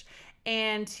merch,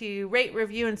 and to rate,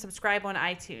 review, and subscribe on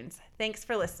iTunes. Thanks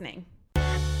for listening.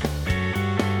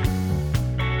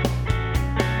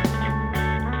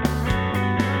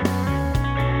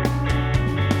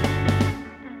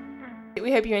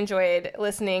 We hope you enjoyed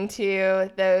listening to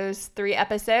those 3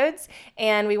 episodes,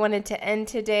 and we wanted to end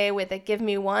today with a Give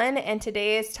Me One, and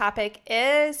today's topic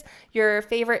is your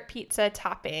favorite pizza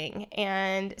topping.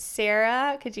 And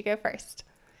Sarah, could you go first?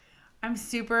 I'm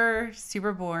super,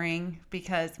 super boring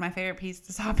because my favorite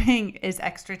pizza topping is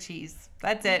extra cheese.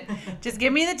 That's it. Just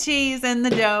give me the cheese and the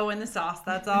dough and the sauce.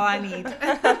 That's all I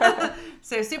need.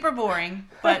 So super boring,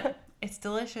 but it's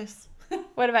delicious.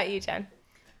 What about you, Jen?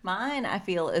 Mine, I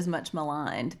feel, is much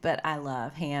maligned, but I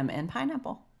love ham and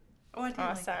pineapple. Oh, I do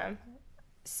Awesome.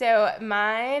 So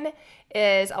mine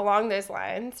is along those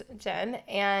lines, Jen,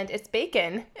 and it's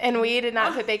bacon. And we did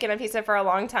not put bacon on pizza for a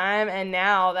long time, and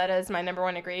now that is my number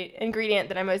one ingredient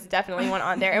that I most definitely want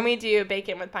on there. And we do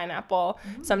bacon with pineapple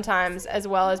sometimes, as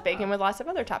well as bacon with lots of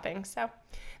other toppings. So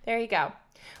there you go.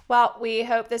 Well, we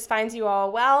hope this finds you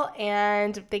all well,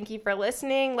 and thank you for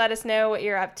listening. Let us know what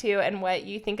you're up to and what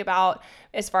you think about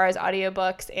as far as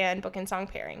audiobooks and book and song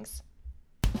pairings.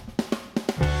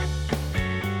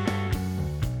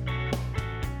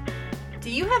 Do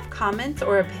you have comments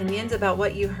or opinions about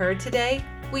what you heard today?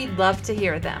 We'd love to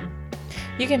hear them.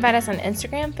 You can find us on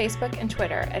Instagram, Facebook, and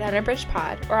Twitter at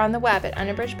UnabridgedPod or on the web at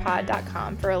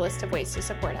unabridgedpod.com for a list of ways to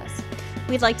support us.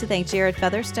 We'd like to thank Jared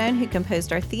Featherstone, who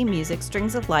composed our theme music,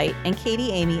 Strings of Light, and Katie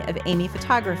Amy of Amy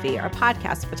Photography, our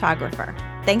podcast photographer.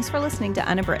 Thanks for listening to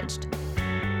Unabridged.